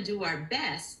want to do our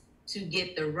best to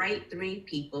get the right 3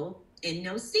 people in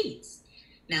those seats.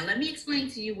 Now, let me explain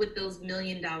to you what those $1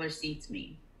 million seats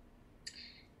mean.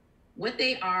 What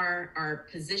they are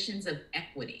positions of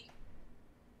equity.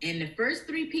 And the first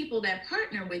 3 people that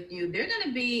partner with you, they're going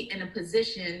to be in a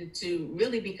position to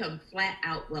really become flat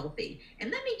out wealthy.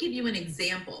 And let me give you an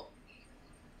example.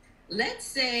 Let's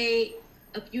say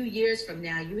a few years from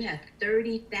now, you have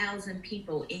 30,000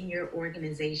 people in your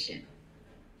organization.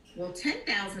 Well,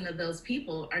 10,000 of those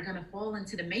people are going to fall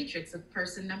into the matrix of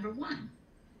person number 1.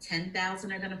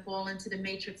 10,000 are going to fall into the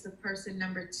matrix of person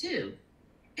number 2.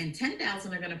 And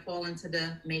 10,000 are going to fall into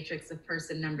the matrix of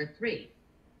person number 3.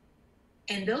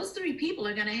 And those 3 people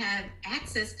are going to have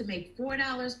access to make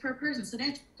 $4 per person. So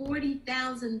that's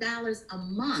 $40,000 a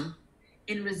month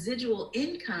in residual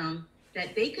income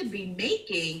that they could be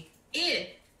making if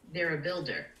they're a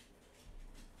builder.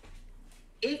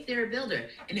 If they're a builder.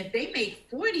 And if they make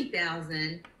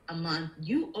 $40,000 a month,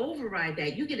 you override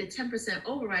that. You get a 10%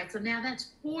 override. So now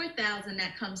that's $4,000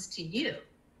 that comes to you.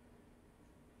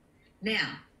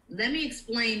 Now, let me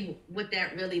explain what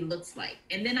that really looks like.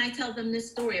 And then I tell them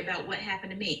this story about what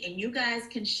happened to me. And you guys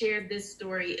can share this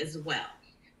story as well,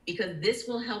 because this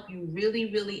will help you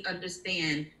really, really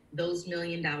understand those $1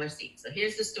 million seats. So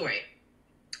here's the story.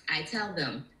 I tell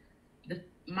them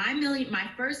my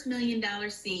first $1 million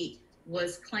seat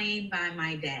was claimed by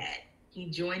my dad. He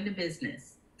joined the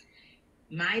business.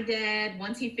 My dad,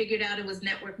 once he figured out it was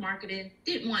network marketing,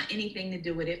 didn't want anything to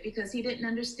do with it because he didn't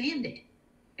understand it.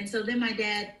 And so then my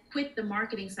dad quit the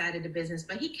marketing side of the business,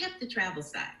 but he kept the travel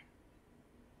side.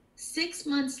 6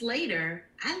 months later,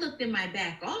 I looked in my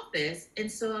back office and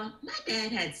saw my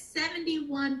dad had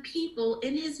 71 people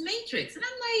in his matrix. And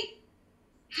I'm like,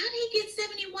 how did he get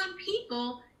 71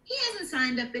 people? He hasn't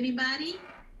signed up anybody.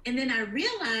 And then I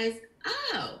realized,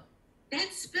 oh,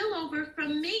 that's spillover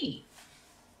from me.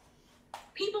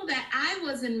 People that I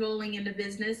was enrolling in the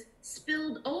business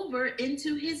spilled over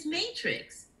into his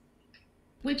matrix,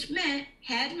 which meant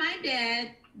had my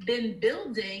dad been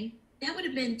building, that would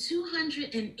have been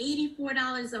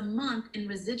 $284 a month in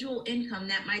residual income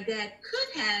that my dad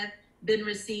could have been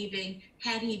receiving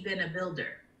had he been a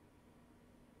builder.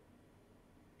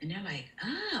 And they're like,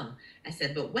 oh. I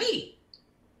said, but wait,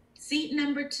 seat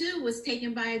number 2 was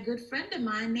taken by a good friend of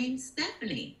mine named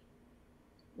Stephanie.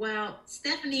 Well,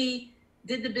 Stephanie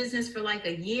did the business for like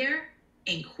a year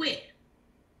and quit.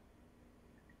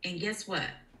 And guess what?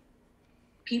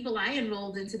 People I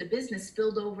enrolled into the business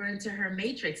spilled over into her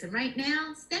matrix. And right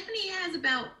now, Stephanie has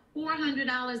about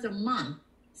 $400 a month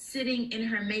sitting in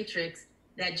her matrix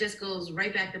that just goes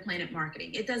right back to Planet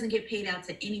Marketing. It doesn't get paid out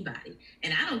to anybody.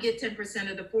 And I don't get 10%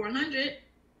 of the 400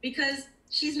 because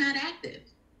she's not active.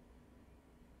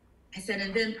 I said,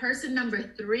 and then person number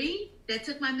 3 that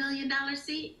took my $1 million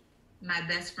seat, my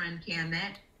best friend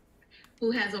Camet,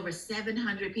 who has over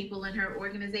 700 people in her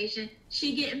organization,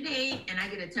 she getting paid and I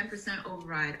get a 10%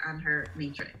 override on her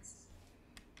matrix.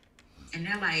 And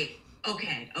they're like,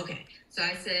 okay. So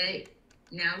I say,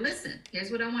 now listen,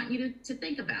 here's what I want you to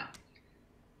think about.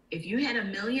 If you had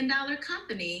 $1 million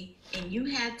company and you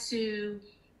had to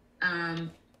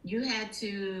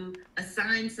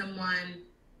assign someone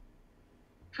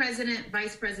president,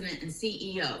 vice president, and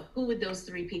CEO, who would those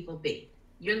 3 people be?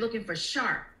 You're looking for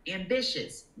sharp,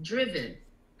 ambitious, driven,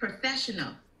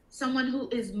 professional, someone who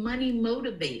is money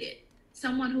motivated,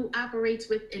 someone who operates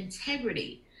with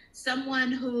integrity,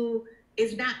 someone who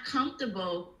is not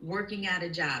comfortable working at a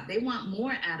job. They want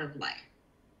more out of life.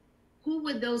 Who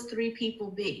would those 3 people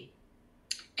be?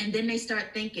 And then they start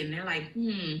thinking, they're like,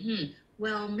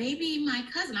 well, maybe my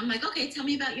cousin. I'm like, okay, tell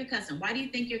me about your cousin. Why do you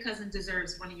think your cousin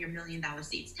deserves one of your $1 million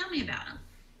seats? Tell me about him.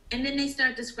 And then they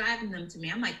start describing them to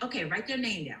me. I'm like, okay, write their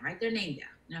name down. And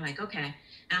they're like, okay.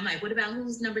 And I'm like, what about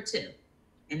who's number 2?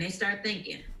 And they start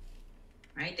thinking,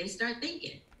 right? They start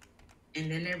thinking.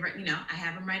 And then I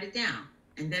have them write it down.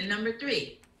 And then number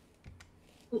 3,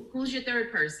 who's your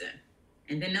 3rd person?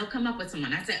 And then they'll come up with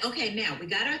someone. I said, okay, now we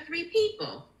got our 3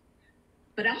 people,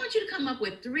 but I want you to come up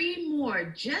with 3 more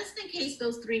just in case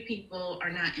those 3 people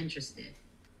are not interested.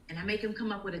 And I make them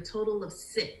come up with a total of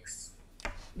 6.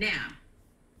 Now,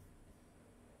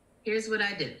 here's what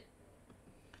I do.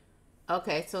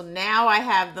 Okay, so now I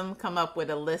have them come up with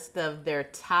a list of their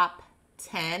top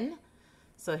 10.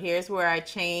 So here's where I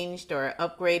changed or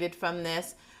upgraded from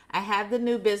this. I had the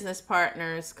new business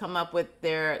partners come up with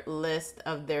their list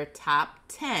of their top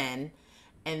 10,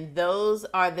 and those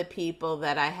are the people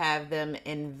that I have them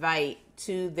invite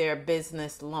to their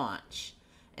business launch.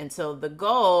 And so the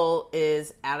goal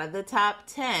is out of the top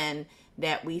 10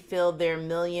 that we fill their $1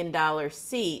 million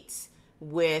seats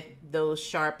with those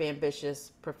sharp,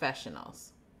 ambitious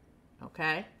professionals.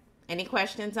 Okay? Any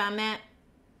questions on that?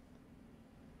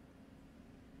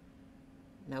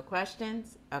 No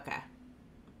questions? Okay.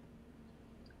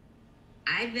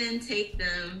 I then take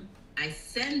them, I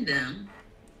send them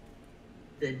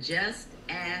the Just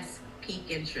Ask Peak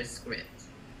Interest script.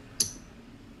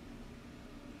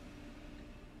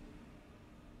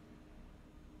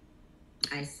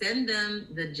 I send them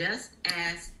the Just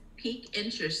Ask Peak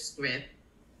Interest script,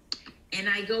 and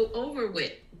I go over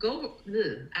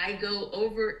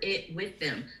it with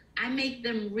them. I make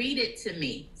them read it to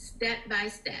me step by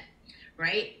step,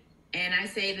 right? And I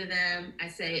say to them,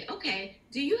 okay,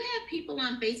 do you have people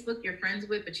on Facebook you're friends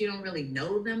with, but you don't really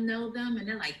know them? And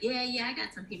they're like, yeah, I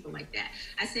got some people like that.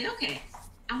 I say, okay,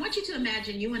 I want you to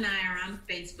imagine you and I are on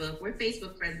Facebook. We're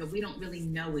Facebook friends, but we don't really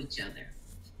know each other.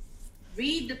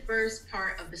 Read the first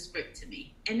part of the script to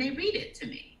me. And they read it to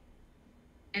me.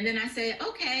 And then I say,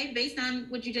 okay, based on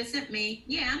what you just sent me,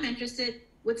 yeah, I'm interested.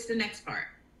 What's the next part?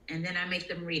 And then I make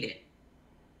them read it.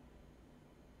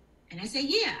 And I say,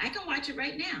 yeah, I can watch it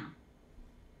right now.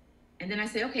 And then I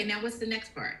say, okay, now what's the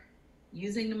next part?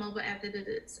 Using the mobile app,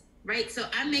 right? So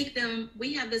I make them,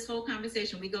 we have this whole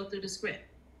conversation. We go through the script.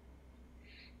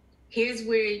 Here's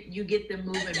where you get them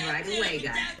moving right away,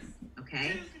 guys.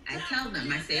 Okay? I tell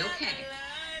them, I say, okay,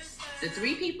 the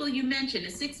 3 people you mentioned,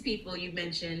 the 6 people you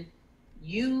mentioned,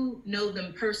 you know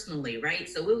them personally, right?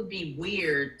 So it would be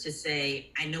weird to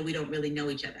say, I know we don't really know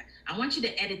each other. I want you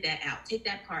to edit that out, take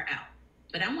that part out.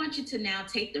 But I want you to now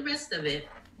take the rest of it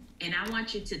and I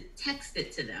want you to text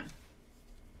it to them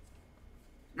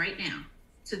right now,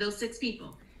 to those 6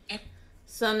 people.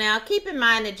 So now keep in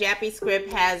mind the Jappy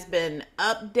script has been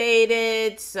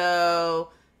updated. So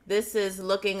this is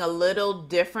looking a little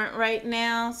different right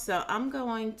now. So I'm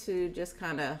going to just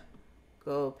kind of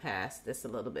go past this a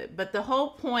little bit. But the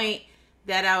whole point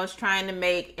that I was trying to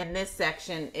make in this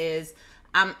section is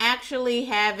I'm actually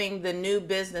having the new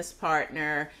business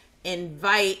partner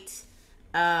invite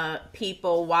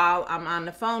people while I'm on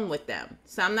the phone with them.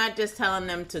 So I'm not just telling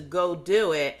them to go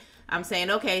do it. I'm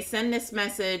saying, okay, send this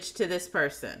message to this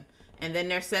person. And then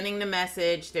they're sending the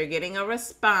message, they're getting a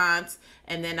response,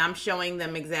 and then I'm showing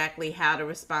them exactly how to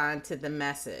respond to the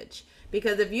message.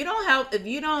 Because if you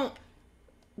don't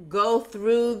go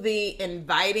through the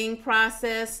inviting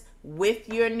process with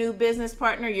your new business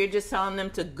partner, you're just telling them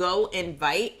to go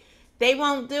invite, they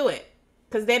won't do it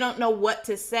because they don't know what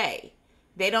to say.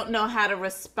 They don't know how to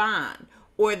respond,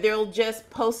 or they'll just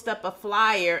post up a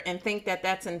flyer and think that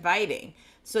that's inviting.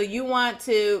 So you want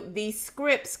to, these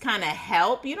scripts kind of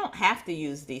help. You don't have to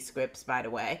use these scripts, by the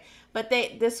way, but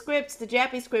the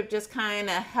Jappy script just kind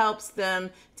of helps them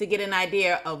to get an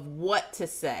idea of what to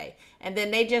say. And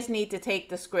then they just need to take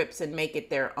the scripts and make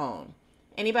it their own.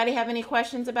 Anybody have any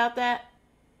questions about that?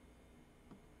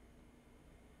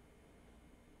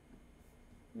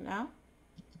 No?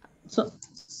 So,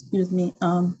 excuse me.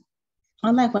 I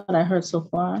like what I heard so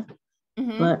far,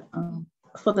 but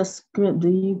for the script, do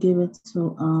you give it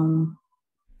to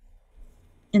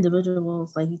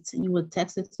individuals? Like you would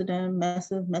text it to them,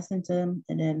 message them,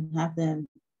 and then have them.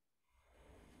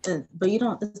 But you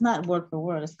don't. It's not word for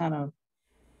word. It's kind of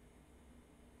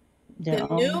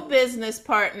their own. New business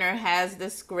partner has the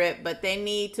script, but they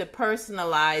need to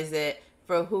personalize it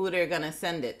for who they're going to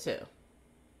send it to.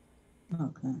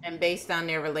 Okay. And based on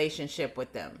their relationship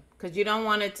with them, because you don't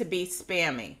want it to be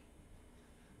spammy.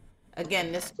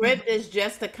 Again, the script is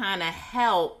just to kind of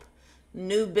help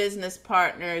new business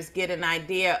partners get an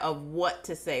idea of what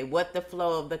to say, what the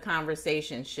flow of the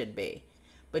conversation should be.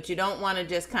 But you don't want to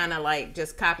just kind of like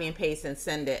just copy and paste and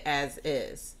send it as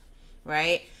is,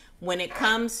 right? When it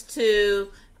comes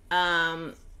to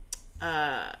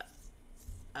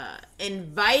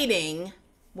inviting,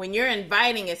 when you're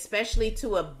inviting, especially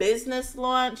to a business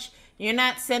launch, you're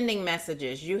not sending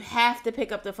messages. You have to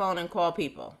pick up the phone and call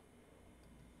people.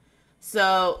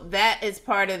 So that is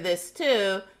part of this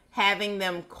too, having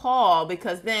them call,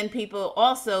 because then people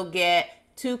also get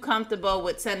too comfortable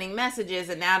with sending messages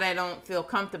and now they don't feel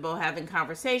comfortable having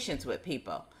conversations with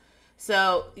people.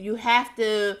 So you have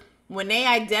to, when they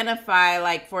identify,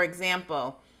 like for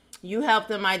example, you help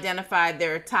them identify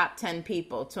their top 10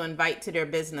 people to invite to their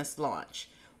business launch.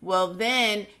 Well,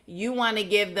 then you want to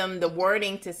give them the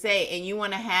wording to say, and you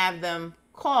want to have them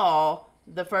call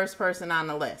the first person on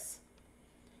the list.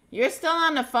 You're still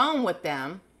on the phone with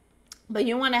them, but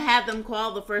you want to have them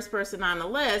call the first person on the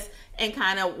list and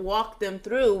kind of walk them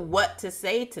through what to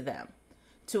say to them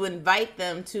to invite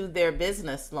them to their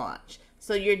business launch.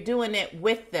 So you're doing it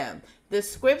with them. The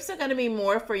scripts are going to be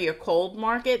more for your cold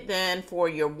market than for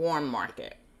your warm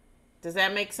market. Does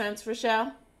that make sense,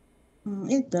 Rochelle?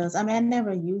 It does. I mean, I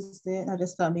never used it. I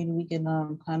just thought maybe we can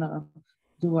kind of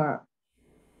do our,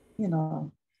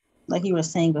 like you were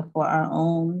saying before, our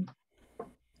own.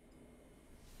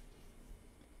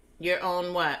 Your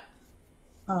own what?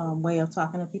 Way of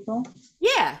talking to people.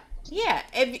 Yeah.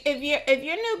 If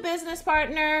your new business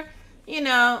partner,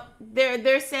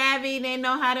 they're savvy, they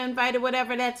know how to invite or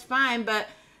whatever, that's fine. But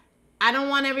I don't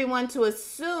want everyone to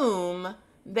assume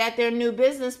that their new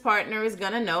business partner is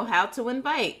going to know how to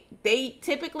invite. They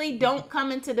typically don't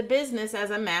come into the business as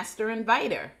a master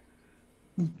inviter.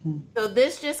 Mm-hmm. So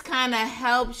this just kind of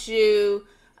helps you,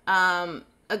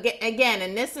 again,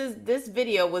 and this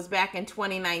video was back in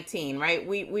 2019, right?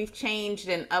 We've changed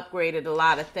and upgraded a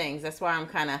lot of things. That's why I'm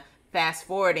kind of fast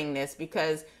forwarding this,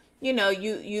 because, you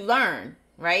learn,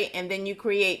 right? And then you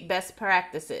create best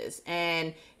practices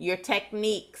and your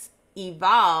techniques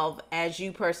evolve as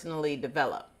you personally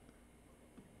develop.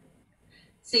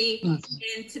 See, and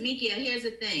Tamikia, here's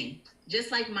the thing.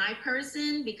 Just like my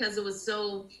person, because it was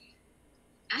so,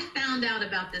 I found out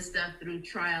about this stuff through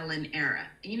trial and error.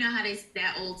 And you know how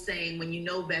that old saying, when you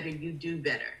know better, you do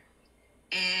better.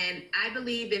 And I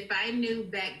believe if I knew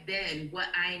back then what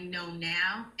I know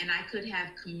now, and I could have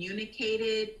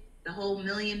communicated the whole $1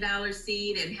 million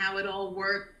seed and how it all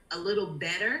worked a little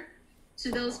better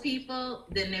to those people,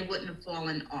 then they wouldn't have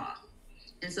fallen off.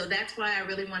 And so that's why I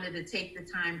really wanted to take the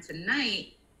time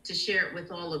tonight to share it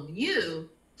with all of you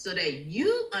so that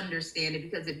you understand it.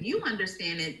 Because if you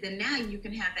understand it, then now you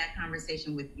can have that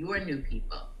conversation with your new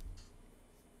people.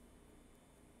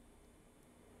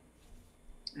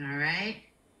 All right.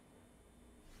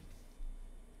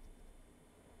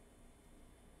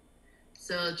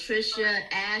 So Trisha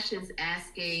Ash is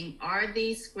asking, are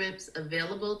these scripts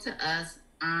available to us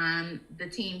on the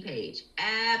team page?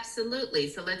 Absolutely.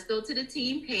 So let's go to the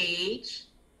team page.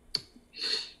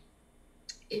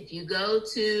 If you go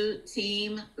to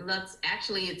Team Lux,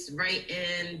 actually it's right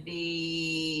in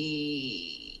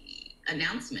the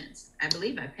announcements. I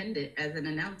believe I pinned it as an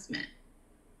announcement.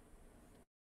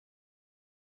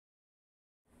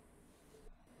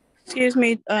 Excuse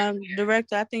me,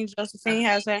 Director, I think Josephine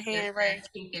has her hand raised.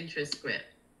 Peak interest script.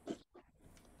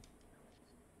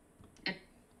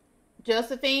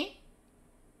 Josephine?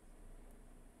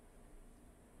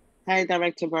 Hi,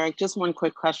 Director Berg. Just one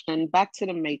quick question. Back to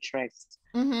the matrix.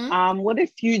 What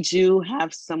if you do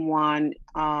have someone,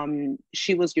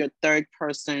 she was your third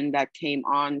person that came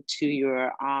on to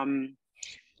your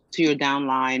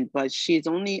downline, but she's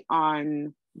only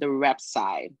on the rep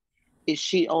side. Is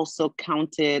she also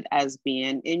counted as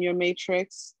being in your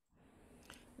matrix?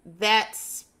 That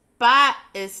spot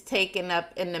is taken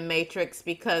up in the matrix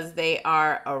because they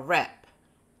are a rep.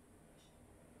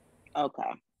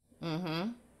 Okay. Mm-hmm.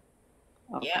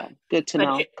 Okay. Yep. Good to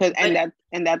know.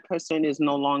 And that person is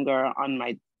no longer on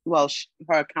my. Well,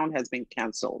 her account has been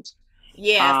canceled.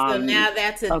 Yeah. So now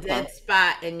that's a dead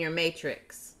spot in your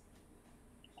matrix.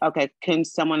 Okay. Can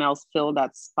someone else fill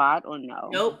that spot or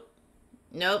no?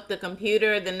 Nope. The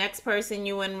computer, the next person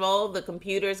you enroll, the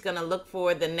computer is going to look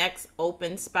for the next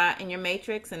open spot in your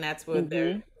matrix, and that's where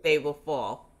they will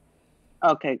fall.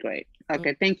 Okay, great.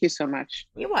 Okay, thank you so much.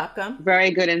 You're welcome.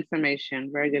 Very good information.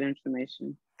 Very good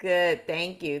information. Good.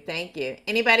 Thank you.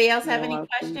 Anybody else have any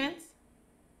questions?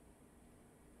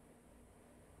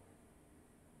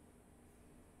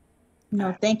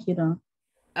 No, thank you, though.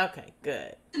 Okay,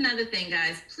 good. Another thing,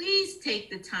 guys, please take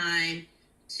the time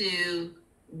to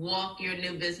walk your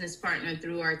new business partner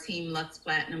through our Team Lux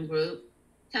Platinum group.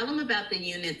 Tell them about the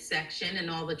unit section and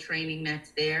all the training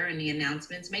that's there and the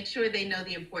announcements. Make sure they know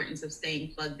the importance of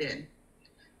staying plugged in.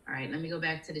 All right, let me go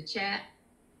back to the chat.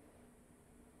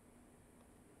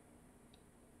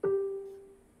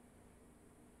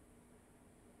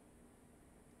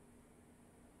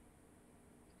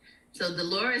 So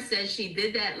Dolores says she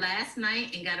did that last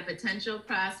night and got a potential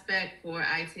prospect for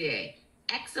ITA.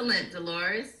 Excellent,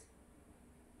 Dolores.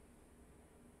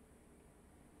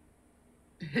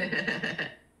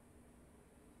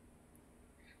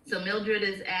 So Mildred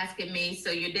is asking me,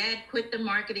 so your dad quit the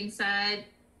marketing side,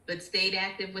 but stayed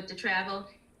active with the travel?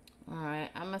 All right,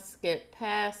 I'm going to skip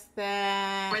past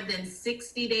that. More than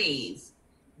 60 days,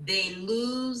 they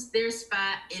lose their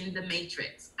spot in the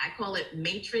matrix. I call it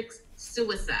matrix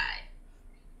suicide.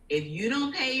 If you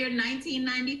don't pay your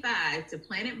 $19.95 to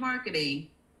Planet Marketing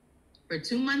for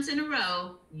 2 months in a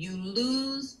row, you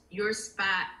lose your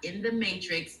spot in the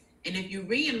matrix. And if you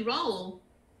re-enroll,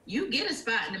 you get a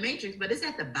spot in the matrix, but it's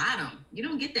at the bottom. You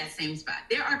don't get that same spot.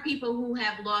 There are people who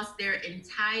have lost their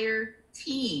entire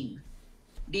team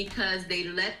because they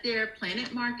let their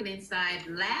Planet Marketing side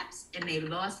lapse and they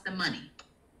lost the money.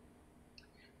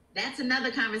 That's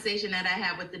another conversation that I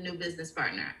have with the new business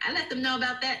partner. I let them know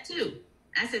about that too.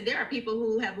 I said, there are people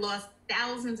who have lost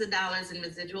thousands of dollars in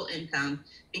residual income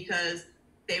because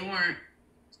they weren't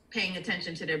paying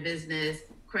attention to their business.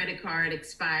 Credit card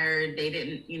expired. They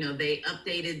didn't, they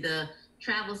updated the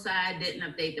travel side, didn't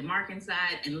update the marketing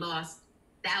side, and lost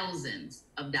thousands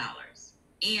of dollars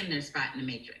and their spot in the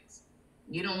matrix.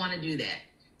 You don't want to do that.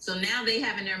 So now they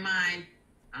have in their mind,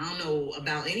 I don't know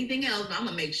about anything else, but I'm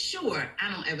going to make sure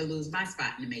I don't ever lose my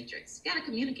spot in the matrix. You got to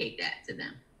communicate that to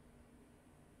them.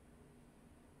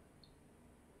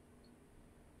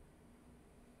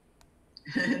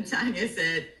 Tanya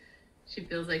said she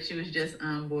feels like she was just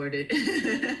onboarded.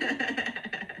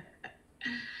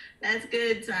 That's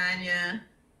good, Tanya.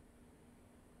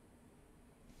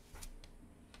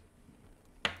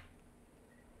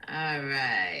 All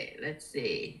right, let's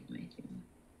see.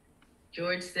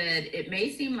 George said, it may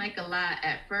seem like a lot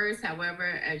at first.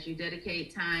 However, as you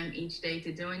dedicate time each day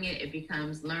to doing it, it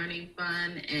becomes learning,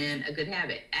 fun, and a good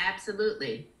habit.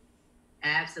 Absolutely.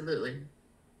 Absolutely.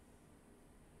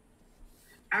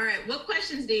 All right, what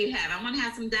questions do you have? I want to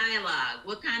have some dialogue.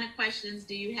 What kind of questions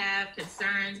do you have?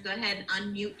 Concerns? Go ahead and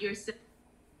unmute yourself.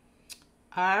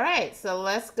 All right, so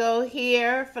let's go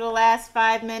here for the last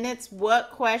 5 minutes.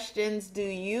 What questions do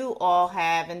you all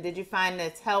have, and did you find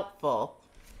this helpful?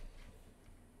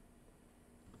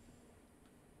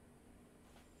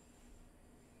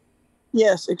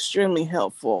 Yes, extremely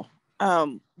helpful.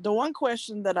 The one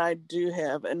question that I do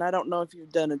have, and I don't know if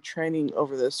you've done a training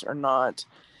over this or not,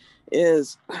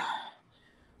 is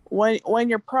when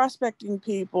you're prospecting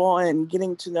people and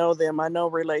getting to know them, I know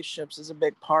relationships is a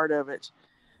big part of it.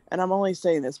 And I'm only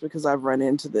saying this because I've run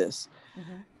into this.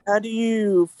 Mm-hmm. How do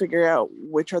you figure out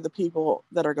which are the people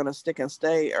that are going to stick and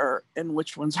stay, and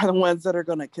which ones are the ones that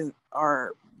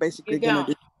are basically going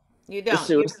to do you don't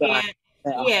suicide?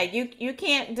 You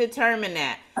can't determine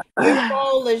that. Your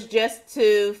goal is just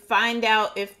to find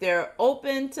out if they're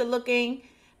open to looking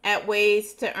at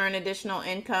ways to earn additional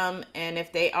income, and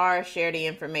if they are, share the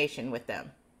information with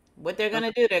them. What they're going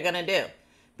to do, they're going to do.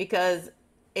 Because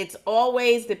it's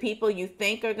always the people you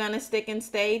think are going to stick and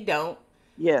stay don't.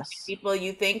 Yes. People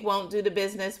you think won't do the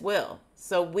business will.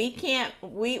 So we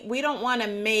don't want to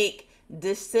make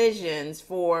decisions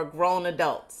for grown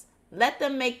adults. Let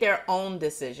them make their own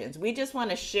decisions. We just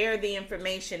want to share the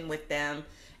information with them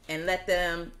and let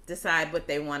them decide what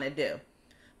they want to do.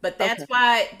 But that's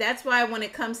why when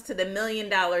it comes to the $1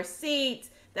 million seats,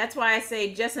 that's why I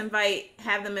say just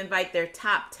have them invite their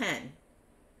top 10.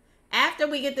 After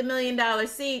we get the $1 million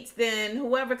seats, then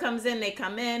whoever comes in, they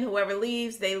come in. Whoever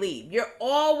leaves, they leave. You're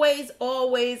always,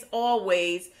 always,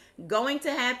 always going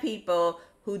to have people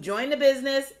who join the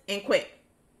business and quit.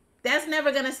 That's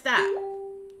never going to stop.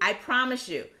 I promise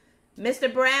you.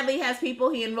 Mr. Bradley has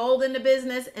people he enrolled in the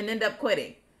business and end up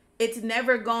quitting. It's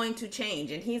never going to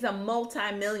change. And he's a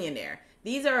multi-millionaire.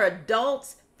 These are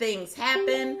adults. Things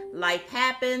happen. Life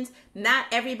happens. Not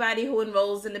everybody who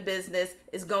enrolls in the business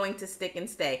is going to stick and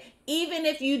stay. Even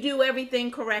if you do everything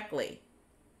correctly.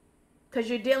 Because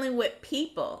you're dealing with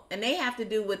people. And they have to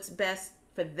do what's best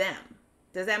for them.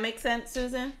 Does that make sense,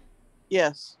 Susan?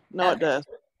 Yes. No, okay. It does.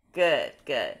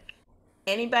 Good.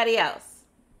 Anybody else?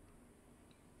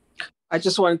 I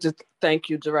just wanted to thank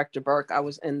you, Director Burke. I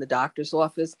was in the doctor's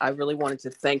office. I really wanted to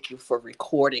thank you for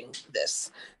recording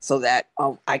this so that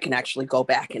I can actually go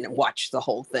back and watch the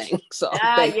whole thing. So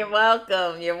you're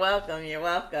welcome. You're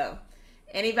welcome.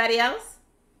 Anybody else?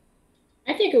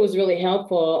 I think it was really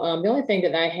helpful. The only thing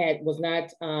that I had was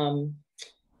not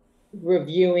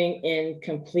reviewing in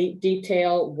complete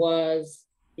detail was,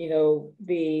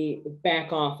 the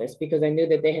back office, because I knew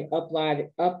that they had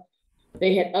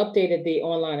updated the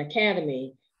online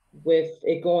academy with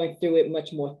it going through it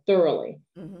much more thoroughly.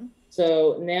 Mm-hmm.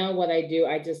 So now what I do,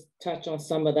 I just touch on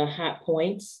some of the hot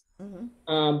points.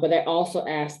 Mm-hmm. But I also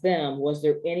asked them, was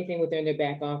there anything within their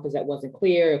back office that wasn't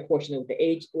clear? Of course, with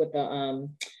the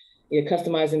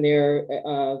customizing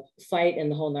their site and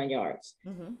the whole 9 yards.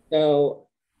 Mm-hmm. So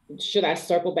should I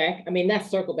circle back? I mean, not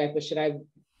circle back, but should I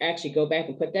actually go back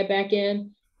and put that back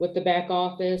in with the back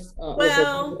office? Or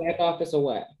the back office or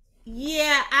what?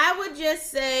 Yeah, I would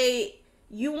just say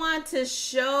you want to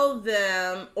show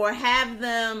them or have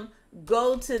them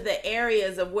go to the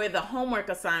areas of where the homework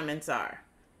assignments are.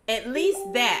 At least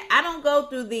that. I don't go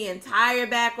through the entire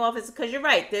back office because you're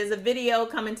right. There's a video,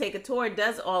 come and take a tour,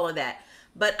 does all of that.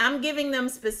 But I'm giving them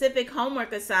specific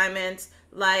homework assignments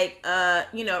like,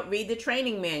 read the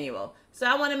training manual. So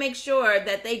I want to make sure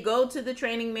that they go to the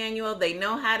training manual, they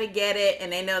know how to get it,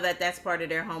 and they know that that's part of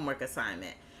their homework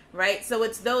assignment. Right? So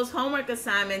it's those homework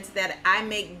assignments that I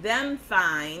make them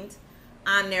find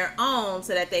on their own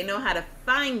so that they know how to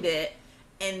find it.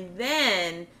 And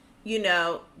then,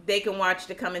 they can watch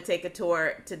the come and take a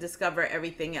tour to discover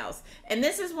everything else. And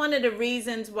this is one of the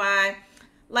reasons why,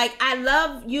 I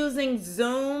love using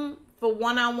Zoom for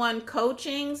one-on-one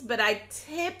coachings, but I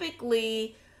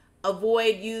typically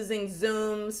avoid using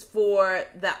Zooms for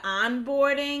the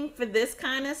onboarding for this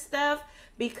kind of stuff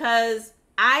because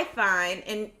I find,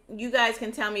 and you guys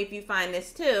can tell me if you find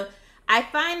this too, I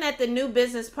find that the new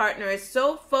business partner is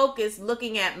so focused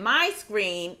looking at my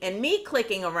screen and me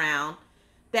clicking around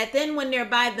that then when they're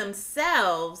by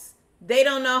themselves, they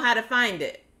don't know how to find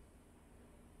it.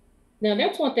 Now,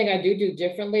 that's one thing I do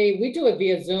differently. We do it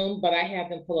via Zoom, but I have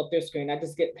them pull up their screen. I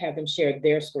just have them share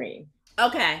their screen.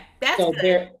 Okay, that's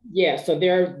good. So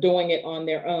they're doing it on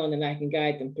their own and I can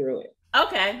guide them through it.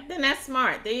 Okay, then that's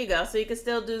smart. There you go. So you can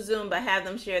still do Zoom, but have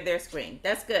them share their screen.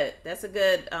 That's good. That's a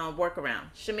good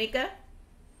workaround. Shamika?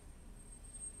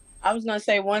 I was going to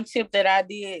say one tip that I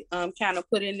did kind of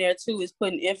put in there too is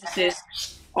putting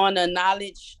emphasis on the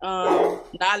knowledge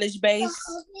base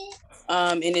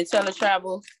in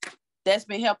IntelliTravel. that's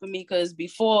been helping me, because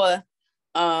before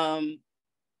I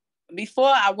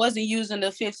wasn't using the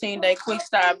 15-day quick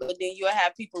start, but then you'll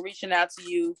have people reaching out to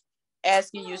you,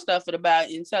 asking you stuff about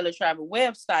IntelliTravel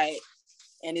website.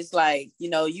 And it's like,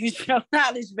 use your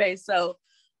knowledge base. So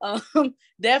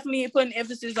definitely putting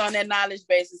emphasis on that knowledge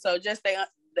base. And so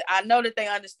I know that they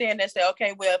understand that, say,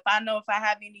 okay, well, if I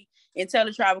have any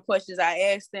IntelliTravel questions, I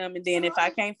ask them. And then if I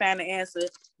can't find the answer,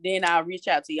 then I'll reach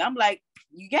out to you. I'm like,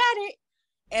 you got it.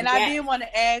 And I did want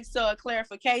to ask a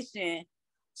clarification.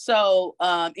 So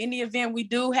in the event we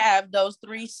do have those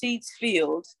 3 seats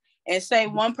filled, and say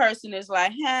one person is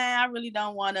like, hey, I really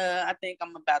don't want to, I think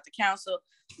I'm about to cancel,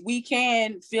 we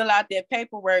can fill out their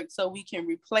paperwork so we can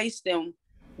replace them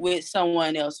with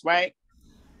someone else, right?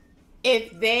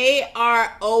 If they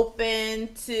are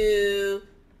open to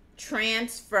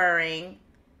transferring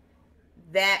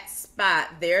that spot,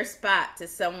 their spot, to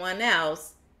someone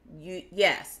else,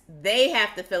 yes, they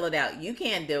have to fill it out. You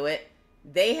can't do it.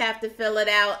 They have to fill it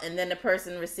out, and then the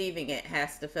person receiving it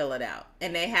has to fill it out.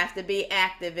 And they have to be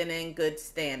active and in good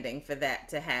standing for that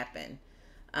to happen.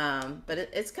 But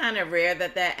it's kind of rare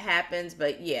that happens,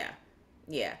 but yeah.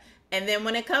 And then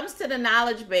when it comes to the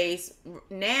knowledge base,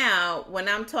 now when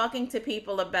I'm talking to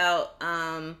people about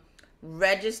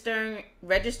registering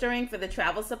for the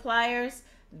travel suppliers,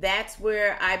 that's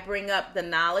where I bring up the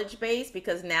knowledge base,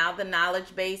 because now the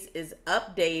knowledge base is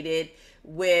updated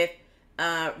with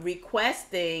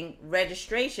requesting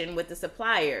registration with the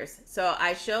suppliers. So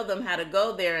I show them how to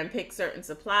go there and pick certain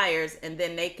suppliers, and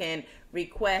then they can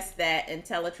request that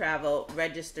IntelliTravel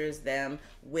registers them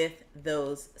with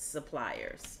those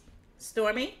suppliers.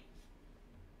 Stormy?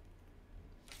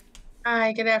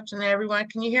 Hi, good afternoon, everyone.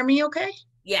 Can you hear me okay?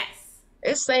 Yes.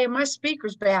 It's saying my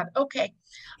speaker's bad. Okay.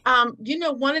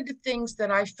 One of the things that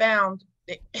I found,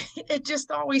 it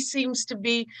just always seems to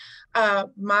be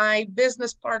my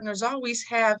business partners always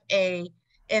have a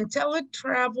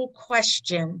IntelliTravel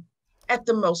question at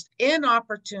the most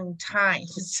inopportune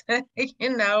times.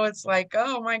 It's like,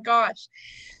 oh my gosh.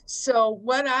 So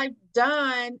what I've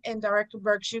done, and Director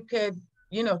Burks, you could,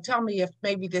 tell me if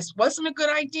maybe this wasn't a good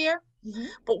idea. Mm-hmm.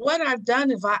 But what I've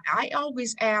done is I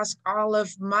always ask all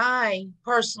of my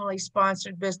personally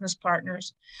sponsored business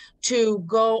partners to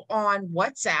go on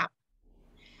WhatsApp,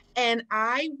 and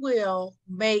I will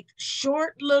make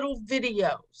short little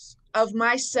videos of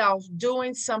myself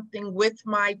doing something with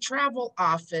my travel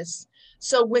office.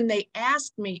 So when they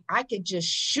ask me, I could just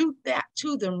shoot that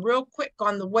to them real quick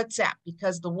on the WhatsApp,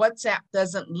 because the WhatsApp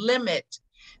doesn't limit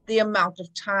the amount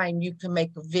of time you can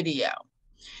make a video.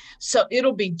 So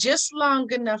it'll be just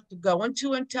long enough to go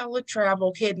into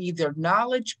IntelliTravel, hit either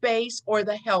knowledge base or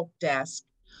the help desk,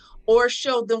 or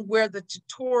show them where the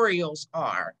tutorials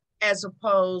are, as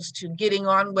opposed to getting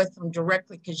on with them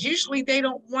directly, because usually they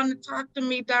don't want to talk to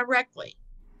me directly.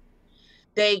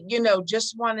 They,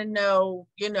 just want to know,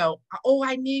 oh,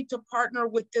 I need to partner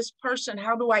with this person.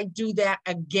 How do I do that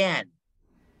again?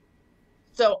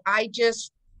 So I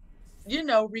just,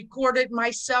 recorded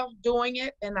myself doing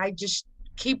it, and I just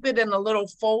keep it in a little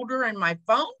folder in my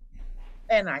phone,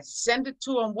 and I send it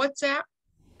to them WhatsApp,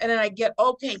 and then I get,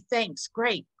 okay, thanks,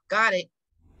 great, got it.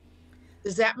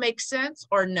 Does that make sense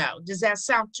or no? Does that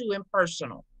sound too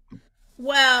impersonal?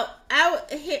 Well,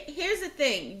 here's the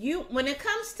thing. When it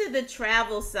comes to the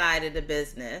travel side of the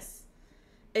business,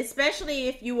 especially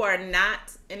if you are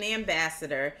not an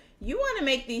ambassador, you want to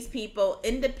make these people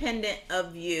independent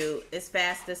of you as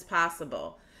fast as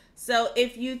possible. So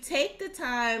if you take the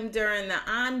time during the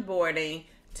onboarding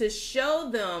to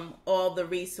show them all the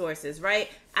resources, right?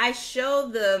 I show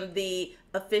them the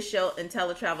official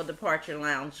IntelliTravel Departure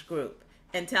Lounge group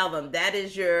and tell them that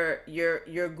is your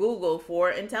Google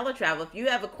for IntelliTravel. If you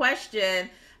have a question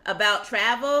about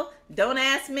travel, don't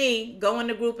ask me, go in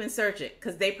the group and search it,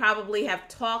 because they probably have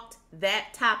talked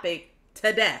that topic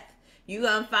to death. You're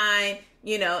going to find,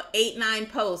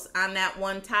 8-9 posts on that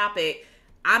one topic.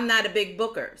 I'm not a big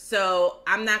booker, so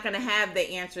I'm not going to have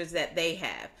the answers that they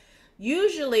have.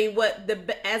 Usually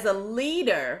as a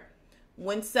leader,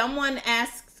 when someone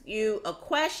asks you a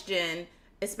question,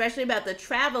 especially about the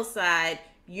travel side,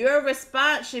 your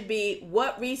response should be,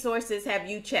 what resources have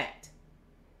you checked?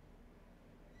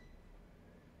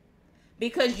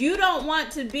 Because you don't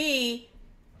want to be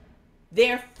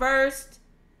their first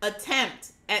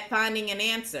attempt at finding an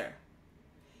answer.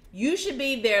 You should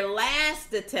be their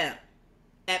last attempt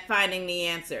at finding the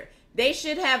answer. They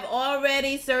should have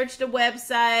already searched the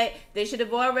website. They should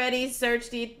have already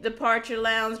searched the Departure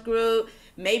Lounge group.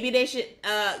 Maybe they should,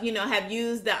 have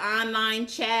used the online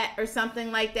chat or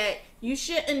something like that. You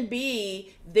shouldn't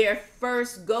be their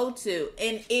first go-to.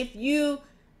 And if you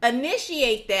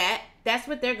initiate that, that's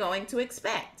what they're going to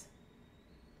expect.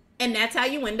 And that's how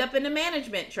you end up in the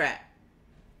management trap.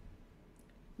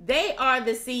 They are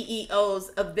the CEOs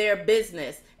of their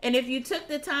business. And if you took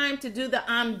the time to do the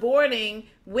onboarding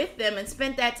with them and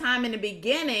spent that time in the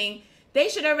beginning, they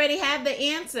should already have the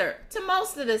answer to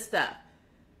most of this stuff.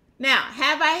 Now,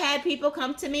 have I had people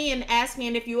come to me and ask me,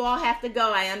 and if you all have to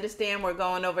go, I understand we're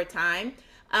going over time.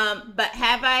 But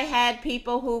have I had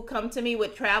people who come to me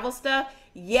with travel stuff?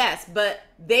 Yes, but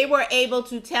they were able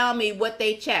to tell me what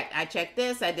they checked. I checked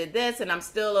this, I did this, and I'm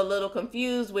still a little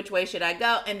confused. Which way should I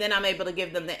go? And then I'm able to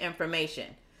give them the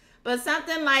information. But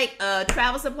something like a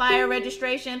travel supplier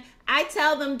registration, I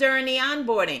tell them during the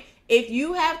onboarding, if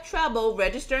you have trouble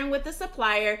registering with the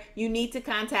supplier, you need to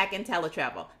contact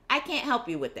IntelliTravel. I can't help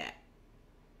you with that.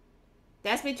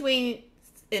 That's between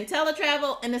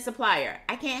IntelliTravel and the supplier.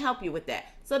 I can't help you with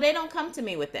that. So they don't come to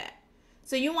me with that.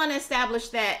 So you want to establish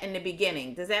that in the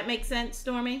beginning. Does that make sense,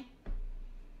 Stormy?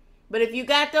 But if you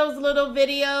got those little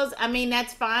videos, I mean,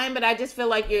 that's fine. But I just feel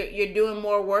like you're doing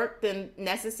more work than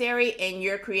necessary, and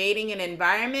you're creating an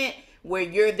environment where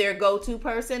you're their go-to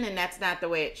person, and that's not the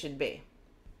way it should be.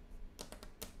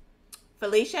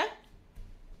 Felicia?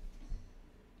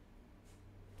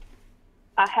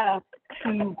 I have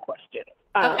 2 questions.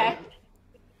 Okay.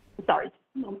 Sorry.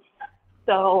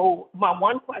 So my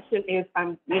one question is,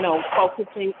 I'm,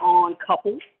 focusing on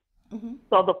couples. Mm-hmm.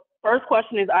 So the first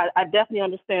question is, I definitely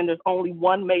understand there's only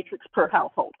one matrix per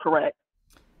household, correct?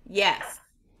 Yes.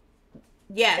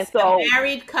 Yes. And so, a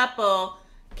married couple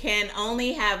can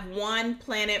only have one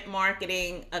Planet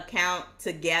Marketing account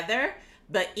together,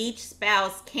 but each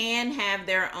spouse can have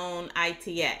their own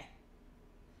ITA.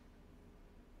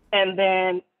 And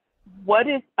then what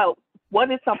is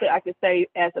something I could say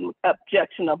as an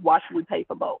objection of why should we pay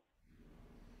for both?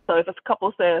 So if a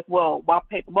couple says, well, why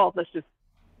pay for both? Let's just,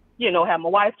 have my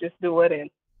wife just do it and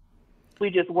we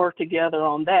just work together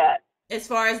on that. As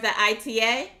far as the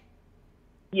ITA?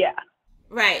 Yeah.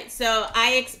 Right. So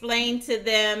I explained to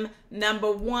them,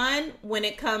 number one, when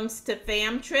it comes to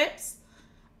fam trips,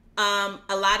 a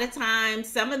lot of times,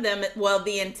 some of them, the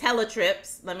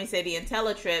IntelliTrips, let me say the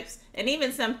IntelliTrips, and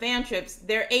even some fam trips,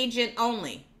 they're agent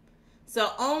only.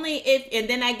 So only if, and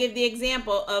then I give the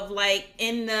example of like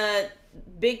in the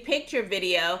big picture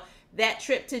video, that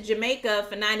trip to Jamaica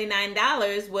for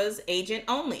 $99 was agent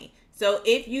only. So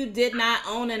if you did not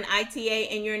own an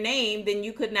ITA in your name, then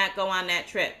you could not go on that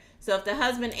trip. So if the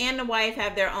husband and the wife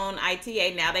have their own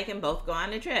ITA, now they can both go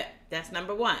on the trip. That's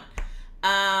number one.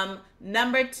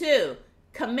 Number two,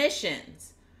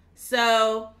 commissions.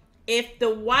 So if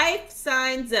the wife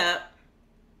signs up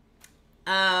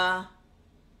and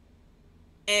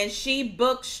she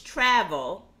books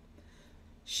travel,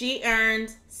 she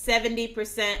earns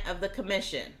 70% of the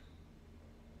commission.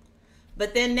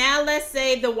 But then now let's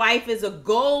say the wife is a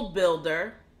gold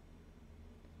builder.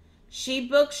 She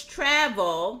books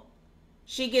travel,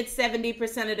 she gets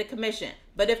 70% of the commission.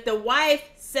 But if the wife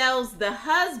sells the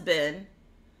husband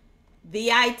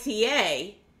the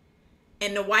ITA,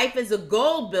 and the wife is a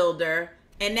gold builder,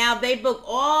 and now they book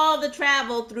all the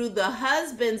travel through the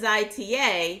husband's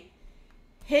ITA,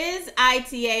 his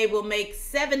ITA will make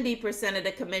 70% of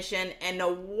the commission, and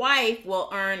the wife will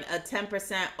earn a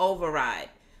 10% override.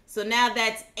 So now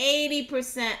that's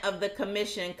 80% of the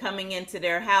commission coming into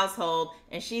their household,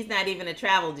 and she's not even a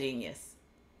travel genius.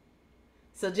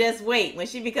 So just wait. When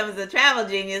she becomes a travel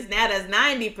genius, now that's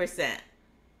 90%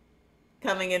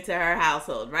 coming into her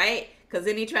household, right? Because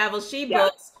any travel she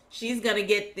books, she's going to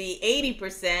get the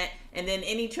 80%, and then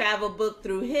any travel booked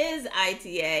through his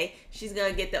ITA, she's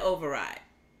going to get the override.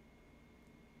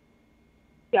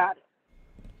 Got it.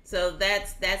 So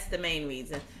that's the main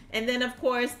reason. And then, of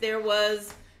course, there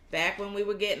was, back when we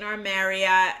were getting our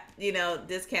Marriott,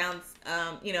 discounts,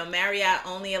 Marriott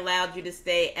only allowed you to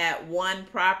stay at one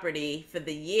property for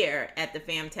the year at the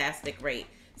fantastic rate.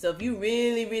 So if you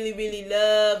really, really, really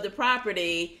love the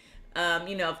property,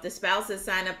 if the spouses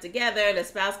sign up together, the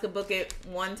spouse could book it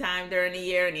one time during the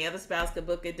year and the other spouse could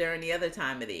book it during the other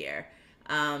time of the year.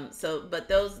 But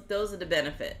those are the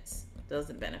benefits. Those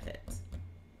are the benefits.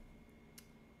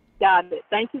 Got it.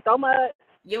 Thank you so much.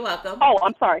 You're welcome. Oh,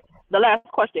 I'm sorry. The last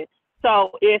question.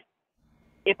 So if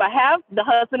I have the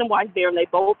husband and wife there and they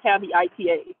both have the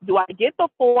ITA, do I get the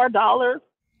 $4?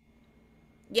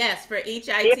 Yes, for each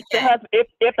ITA.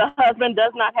 If the husband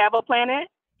does not have a Planet,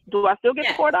 do I still get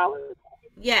the $4?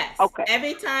 Yes. Okay.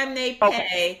 Every time they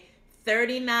pay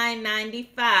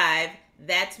 $39.95,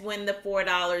 that's when the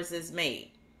 $4 is made.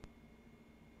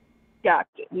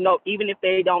 Gotcha. No, even if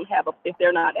they don't have if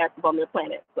they're not active on their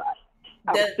Planet side.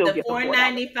 The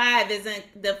 $4.95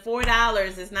 isn't, the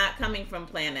 $4 is not coming from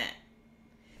Planet.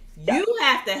 You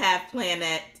have to have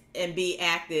Planet and be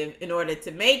active in order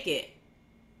to make it.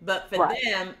 But for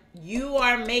them, you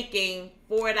are making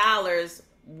 $4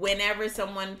 whenever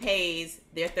someone pays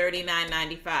their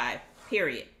 $39.95.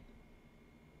 Period.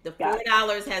 The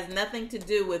 $4 has nothing to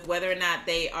do with whether or not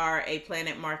they are a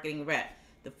Planet Marketing rep.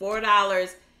 The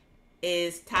 $4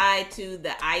 is tied to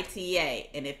the ITA,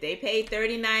 and if they pay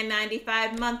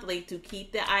 $39.95 monthly to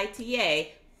keep the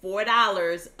ITA,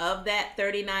 $4 of that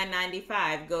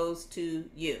 $39.95 goes to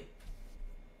you.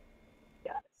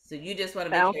 So you just want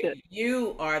to make sure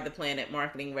you are the Planet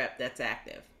Marketing rep that's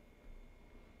active.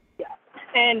 Yeah,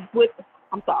 and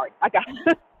I'm sorry, I got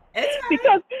it's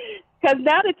because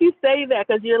now that you say that,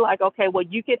 because you're like, okay, well,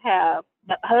 you could have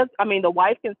the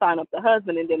wife can sign up the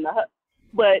husband, and then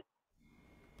but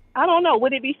I don't know.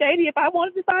 Would it be shady if I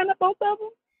wanted to sign up both of them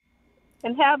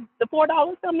and have the $4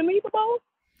 come to me for both?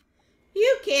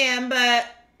 You can, but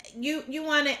you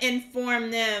want to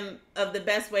inform them of the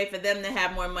best way for them to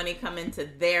have more money come into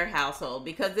their household.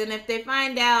 Because then if they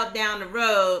find out down the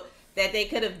road that they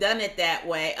could have done it that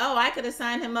way, oh, I could have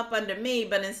signed him up under me,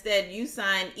 but instead you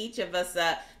signed each of us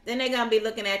up, then they're going to be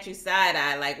looking at you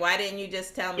side-eye like, why didn't you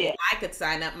just tell me I could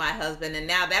sign up my husband, and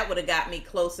now that would have got me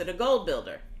closer to Gold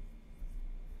Builder.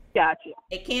 Gotcha.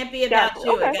 It can't be about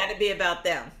you. Okay. It got to be about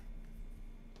them.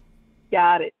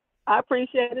 Got it. I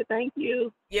appreciate it. Thank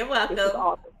you. You're welcome. This is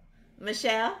awesome.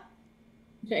 Michelle?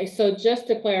 Okay, so just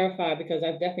to clarify, because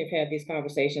I've definitely had these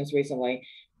conversations recently,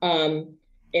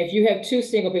 if you have two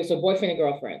single people, so boyfriend and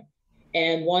girlfriend,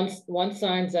 and one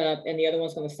signs up and the other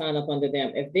one's going to sign up under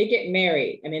them, if they get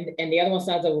married, and the other one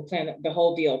signs up with Planet, the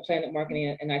whole deal, Planet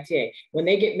Marketing and ITA, when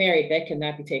they get married, that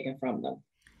cannot be taken from them.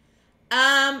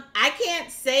 I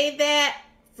can't say that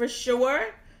for sure.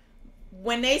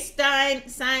 When they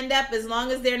signed up, as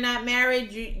long as they're not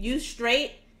married, you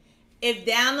straight. If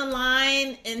down the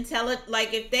line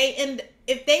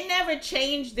if they never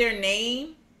change their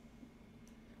name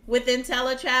with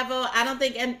IntelliTravel, I don't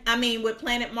think, with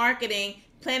Planet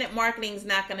Marketing's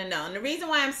not going to know. And the reason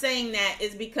why I'm saying that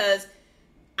is because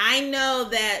I know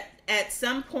that at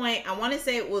some point, I want to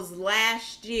say it was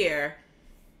last year,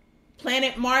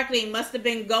 Planet Marketing must have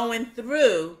been going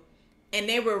through and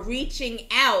they were reaching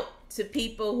out to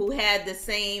people who had the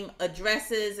same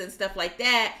addresses and stuff like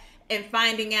that and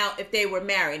finding out if they were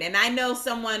married. And I know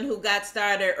someone who got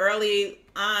started early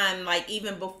on, like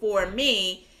even before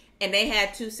me, and they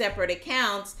had two separate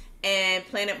accounts, and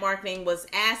Planet Marketing was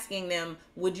asking them,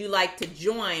 would you like to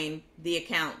join the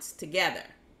accounts together?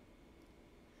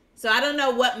 So I don't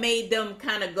know what made them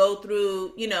kind of go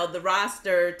through, the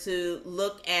roster to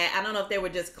look at. I don't know if they were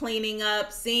just cleaning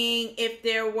up, seeing if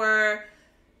there were,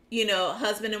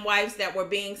 husband and wives that were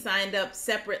being signed up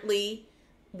separately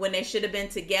when they should have been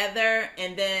together,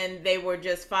 and then they were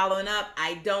just following up.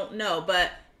 I don't know.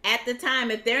 But at the time,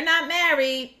 if they're not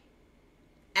married,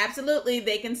 absolutely,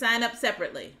 they can sign up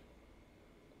separately.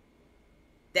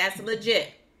 That's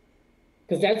legit.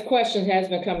 Because that question has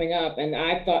been coming up, and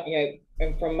I thought,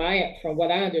 and from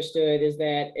what I understood is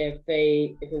that if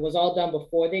it was all done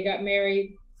before they got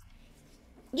married.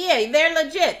 Yeah, they're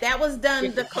legit. That was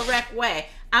done the correct way.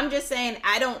 I'm just saying,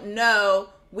 I don't know.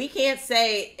 We can't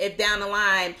say if down the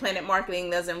line Planet Marketing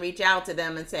doesn't reach out to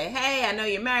them and say, hey, I know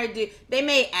you're married. They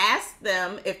may ask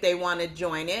them if they want to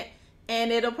join it,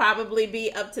 and it'll probably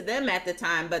be up to them at the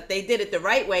time. But they did it the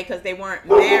right way because they weren't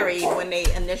married when they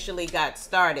initially got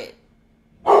started.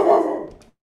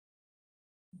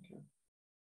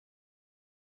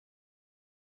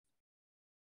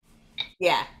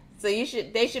 Yeah, so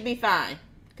they should be fine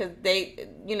because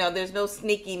there's no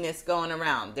sneakiness going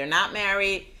around. They're not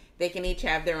married. They can each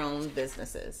have their own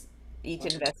businesses. Each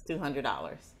invest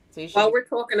 $200. So while we're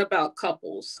talking about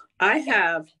couples, I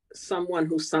have someone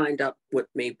who signed up with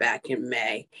me back in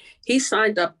May. He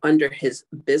signed up under his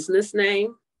business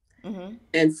name. Mm-hmm.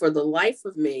 And for the life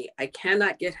of me, I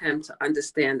cannot get him to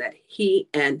understand that he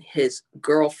and his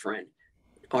girlfriend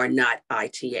are not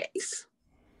ITAs.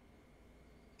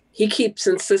 He keeps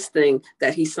insisting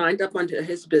that he signed up under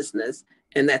his business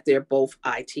and that they're both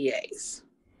ITAs.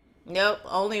 Nope,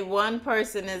 only one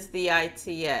person is the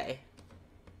ITA.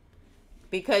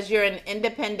 Because you're an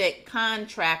independent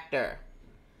contractor.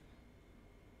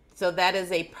 So that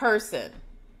is a person.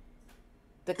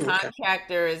 The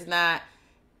contractor is not,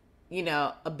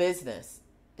 a business.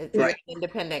 It's an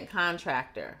independent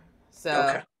contractor.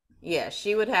 So, yeah,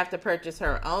 she would have to purchase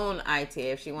her own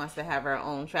ITA if she wants to have her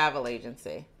own travel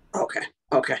agency.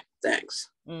 Okay, thanks.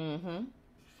 Mm-hmm.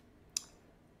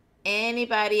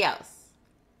 Anybody else?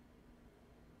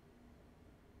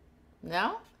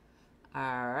 No?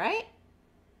 All right.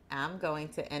 I'm going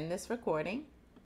to end this recording.